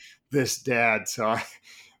this dad. So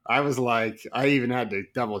I was like, I even had to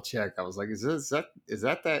double check. I was like, is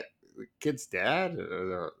that kid's dad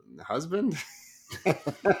or the husband?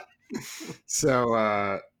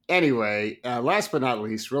 So anyway, last but not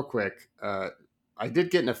least, real quick, I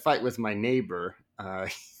did get in a fight with my neighbor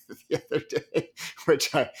the other day, which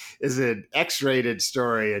is an X-rated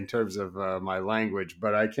story in terms of my language,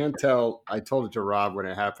 but I can't tell. I told it to Rob when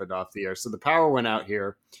it happened off the air. So the power went out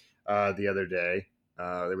here the other day.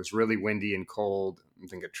 It was really windy and cold. I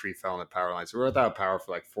think a tree fell on the power line. So we were without power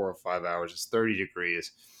for like 4 or 5 hours. It's 30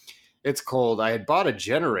 degrees. It's cold. I had bought a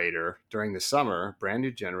generator during the summer, brand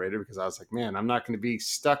new generator, because I was like, man, I'm not going to be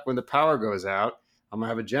stuck when the power goes out. I'm going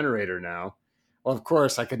to have a generator now. Well, of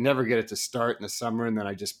course, I could never get it to start in the summer, and then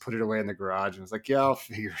I just put it away in the garage and was like, yeah, I'll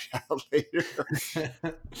figure it out later.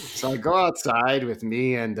 So I go outside with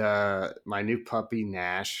me and my new puppy,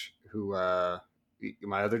 Nash, who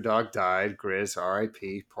my other dog died, Grizz,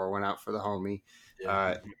 R.I.P., pour one out for the homie.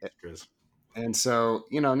 Yeah, Grizz. And so,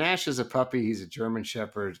 Nash is a puppy. He's a German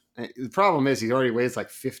Shepherd. The problem is he already weighs like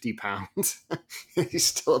 50 pounds. He's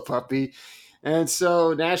still a puppy. And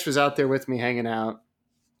so Nash was out there with me hanging out.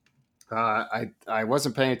 I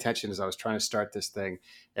wasn't paying attention as I was trying to start this thing,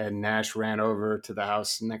 and Nash ran over to the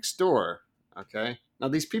house next door. Okay. Now,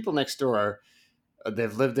 these people next door,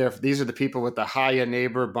 they've lived there. These are the people with the hiya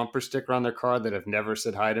neighbor bumper sticker on their car that have never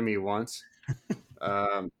said hi to me once.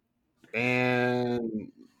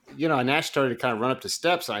 And, Nash started to kind of run up the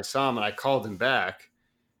steps, and I saw him, and I called him back,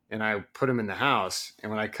 and I put him in the house.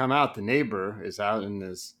 And when I come out, the neighbor is out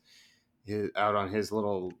out on his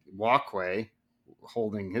little walkway,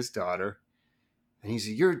 holding his daughter, and he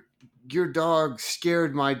said, your dog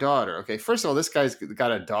scared my daughter. Okay, first of all, this guy's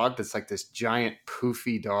got a dog that's like this giant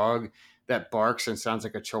poofy dog that barks and sounds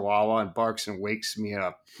like a chihuahua and barks and wakes me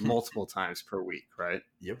up multiple times per week, right?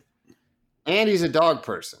 Yep. And he's a dog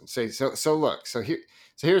person. So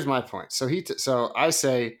here's my point. So I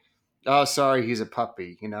say, oh, sorry, he's a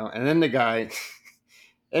puppy, and then the guy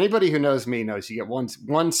anybody who knows me knows you get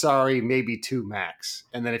one sorry, maybe two max.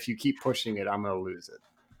 And then if you keep pushing it, I'm going to lose it.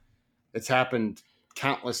 It's happened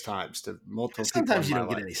countless times to multiple people. Sometimes you don't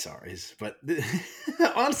get any sorries, but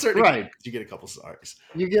on certain right, you get a couple sorries.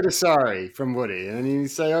 You get a sorry from Woody, and then you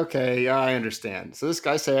say, okay, I understand. So this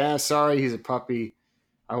guy say, sorry, he's a puppy.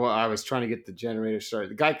 I was trying to get the generator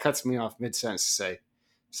started. The guy cuts me off mid-sentence to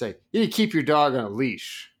say, you need to keep your dog on a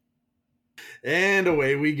leash. And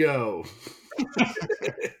away we go.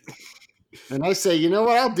 And I say, you know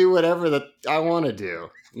what? I'll do whatever that I want to do.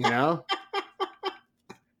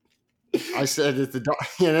 I said that the dog,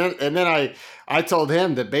 and then I told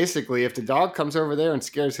him that basically, if the dog comes over there and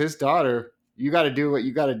scares his daughter, you got to do what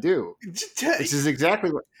you got to do. This is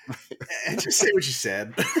exactly what. Just say what you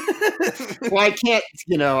said. Well, I can't.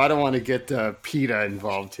 I don't want to get PETA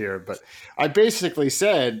involved here, but I basically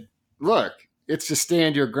said, look. It's a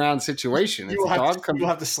stand your ground situation. You'll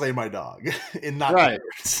have to slay my dog in not right.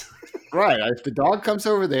 Right. If the dog comes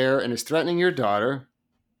over there and is threatening your daughter,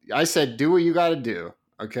 I said, do what you got to do.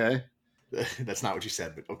 Okay. That's not what you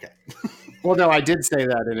said, but okay. Well, no, I did say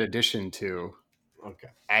that in addition to. Okay.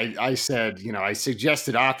 I said, I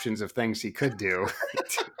suggested options of things he could do.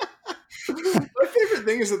 My favorite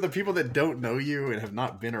thing is that the people that don't know you and have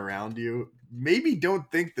not been around you maybe don't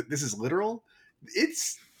think that this is literal.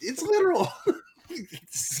 It's literal.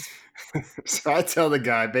 So I tell the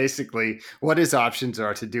guy basically what his options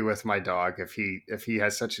are to do with my dog if he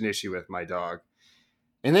has such an issue with my dog.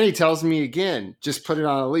 And then he tells me again, just put it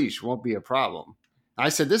on a leash, won't be a problem. I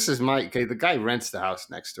said, the guy rents the house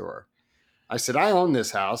next door. I said, I own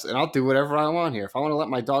this house and I'll do whatever I want here. If I want to let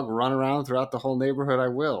my dog run around throughout the whole neighborhood, I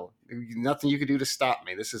will. Nothing you could do to stop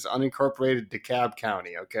me. This is unincorporated DeKalb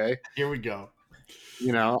County, okay? Here we go.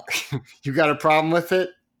 You know, you got a problem with it?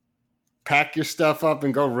 Pack your stuff up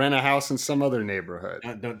and go rent a house in some other neighborhood.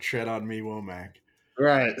 Don't tread on me, Womack.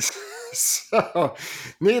 Right. So,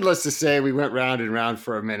 needless to say, we went round and round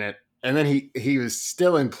for a minute. And then he was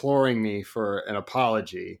still imploring me for an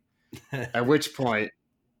apology, at which point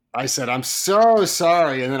I said, I'm so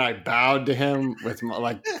sorry. And then I bowed to him with my,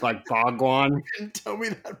 like Bhagwan. Didn't tell me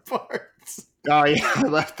that part. Oh, yeah, I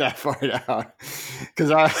left that part out.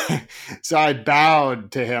 So I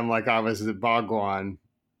bowed to him like I was the Bhagwan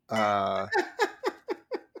as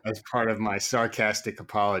part of my sarcastic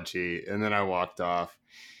apology. And then I walked off.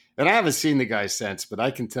 And I haven't seen the guy since, but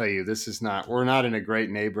I can tell you we're not in a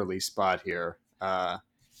great neighborly spot here.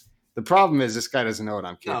 The problem is this guy doesn't know what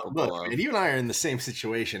I'm capable of. And you and I are in the same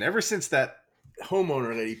situation. Ever since that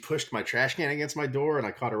homeowner that he pushed my trash can against my door and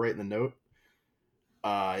I caught it right in the note,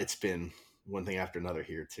 it's been one thing after another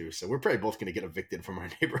here too. So we're probably both going to get evicted from our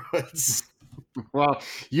neighborhoods. Well,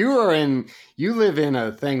 you live in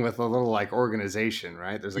a thing with a little like organization,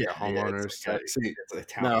 right? There's like a homeowners. It's a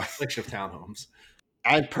collection of townhomes.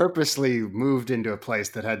 I purposely moved into a place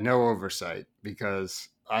that had no oversight because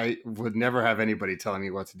I would never have anybody telling me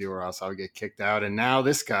what to do or else I would get kicked out. And now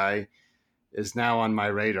this guy is now on my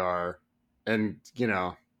radar. And, you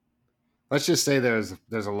know, let's just say there's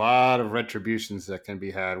a lot of retributions that can be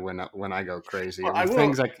had when I go crazy. Well, I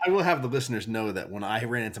will have the listeners know that when I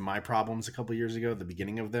ran into my problems a couple of years ago, at the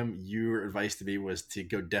beginning of them, your advice to me was to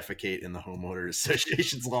go defecate in the homeowners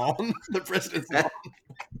association's lawn, the president's lawn.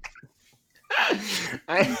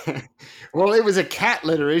 Well, it was a cat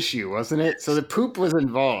litter issue, wasn't it? So the poop was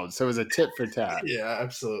involved. So it was a tit for tat. Yeah,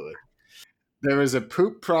 absolutely. There was a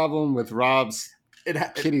poop problem with Rob's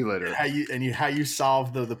kitty litter. How you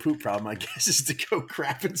solve the poop problem, I guess, is to go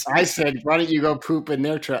crap in some. I said, why don't you go poop in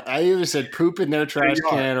their trash? I either said poop in their trash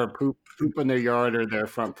can or poop in their yard or their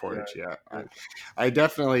front porch. Yeah. I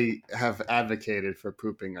definitely have advocated for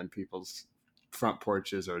pooping on people's front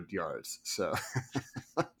porches or yards. So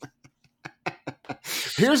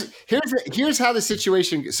here's how the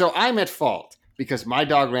situation. So I'm at fault because my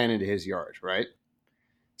dog ran into his yard, right?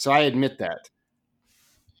 So I admit that.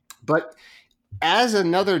 But as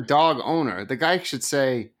another dog owner, the guy should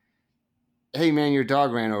say, hey, man, your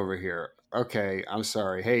dog ran over here. Okay, I'm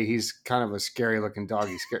sorry. Hey, he's kind of a scary looking dog.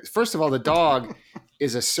 He's scary. First of all, the dog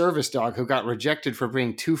is a service dog who got rejected for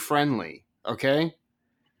being too friendly. Okay.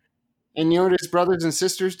 And you know what his brothers and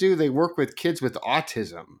sisters do? They work with kids with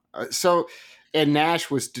autism. And Nash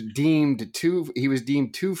was deemed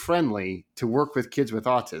too friendly to work with kids with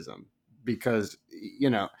autism because, you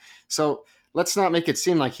know, so let's not make it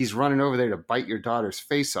seem like he's running over there to bite your daughter's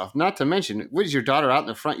face off. Not to mention, what is your daughter out in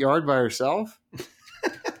the front yard by herself?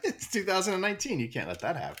 It's 2019. You can't let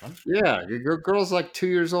that happen. Yeah, your girl's like 2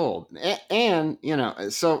 years old. And you know,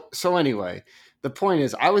 so anyway, the point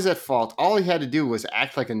is I was at fault. All he had to do was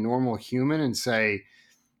act like a normal human and say,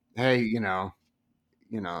 hey,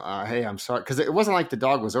 hey, I'm sorry. Because it wasn't like the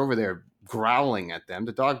dog was over there growling at them.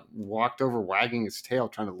 The dog walked over wagging its tail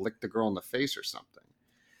trying to lick the girl in the face or something.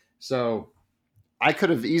 So I could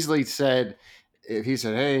have easily said, if he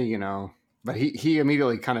said, hey, you know, but he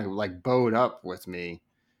immediately kind of like bowed up with me.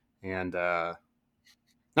 And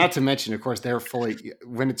not to mention, of course, they're fully,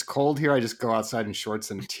 when it's cold here, I just go outside in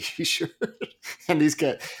shorts and a t-shirt. And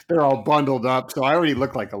they're all bundled up. So I already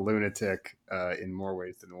look like a lunatic in more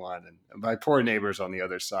ways than one. And my poor neighbors on the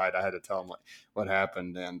other side, I had to tell them what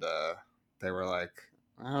happened. And they were like,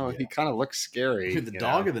 oh, yeah. He kind of looks scary. The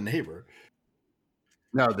dog or the neighbor?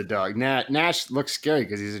 No, the dog. Nash looks scary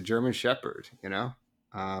because he's a German Shepherd, you know,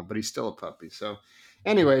 but he's still a puppy. So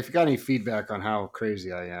anyway, if you got any feedback on how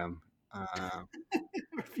crazy I am,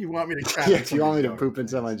 if you want me to, if you want me to poop in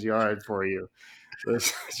someone's yard for you,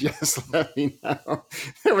 just let me know.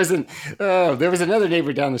 There was another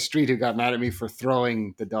neighbor down the street who got mad at me for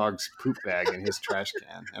throwing the dog's poop bag in his trash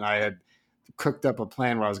can, and I had cooked up a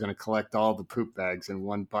plan where I was going to collect all the poop bags in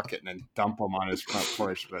one bucket and then dump them on his front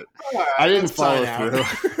porch, but I didn't follow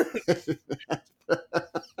through.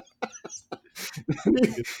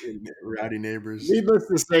 Rowdy neighbors. Needless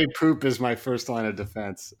to say, poop is my first line of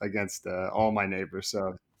defense against all my neighbors.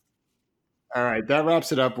 So, all right, that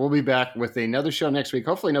wraps it up. We'll be back with another show next week.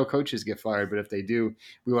 Hopefully no coaches get fired, but if they do,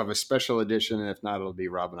 we will have a special edition, and if not, it'll be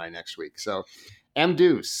Rob and I next week. So, M.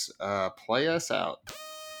 Deuce, play us out.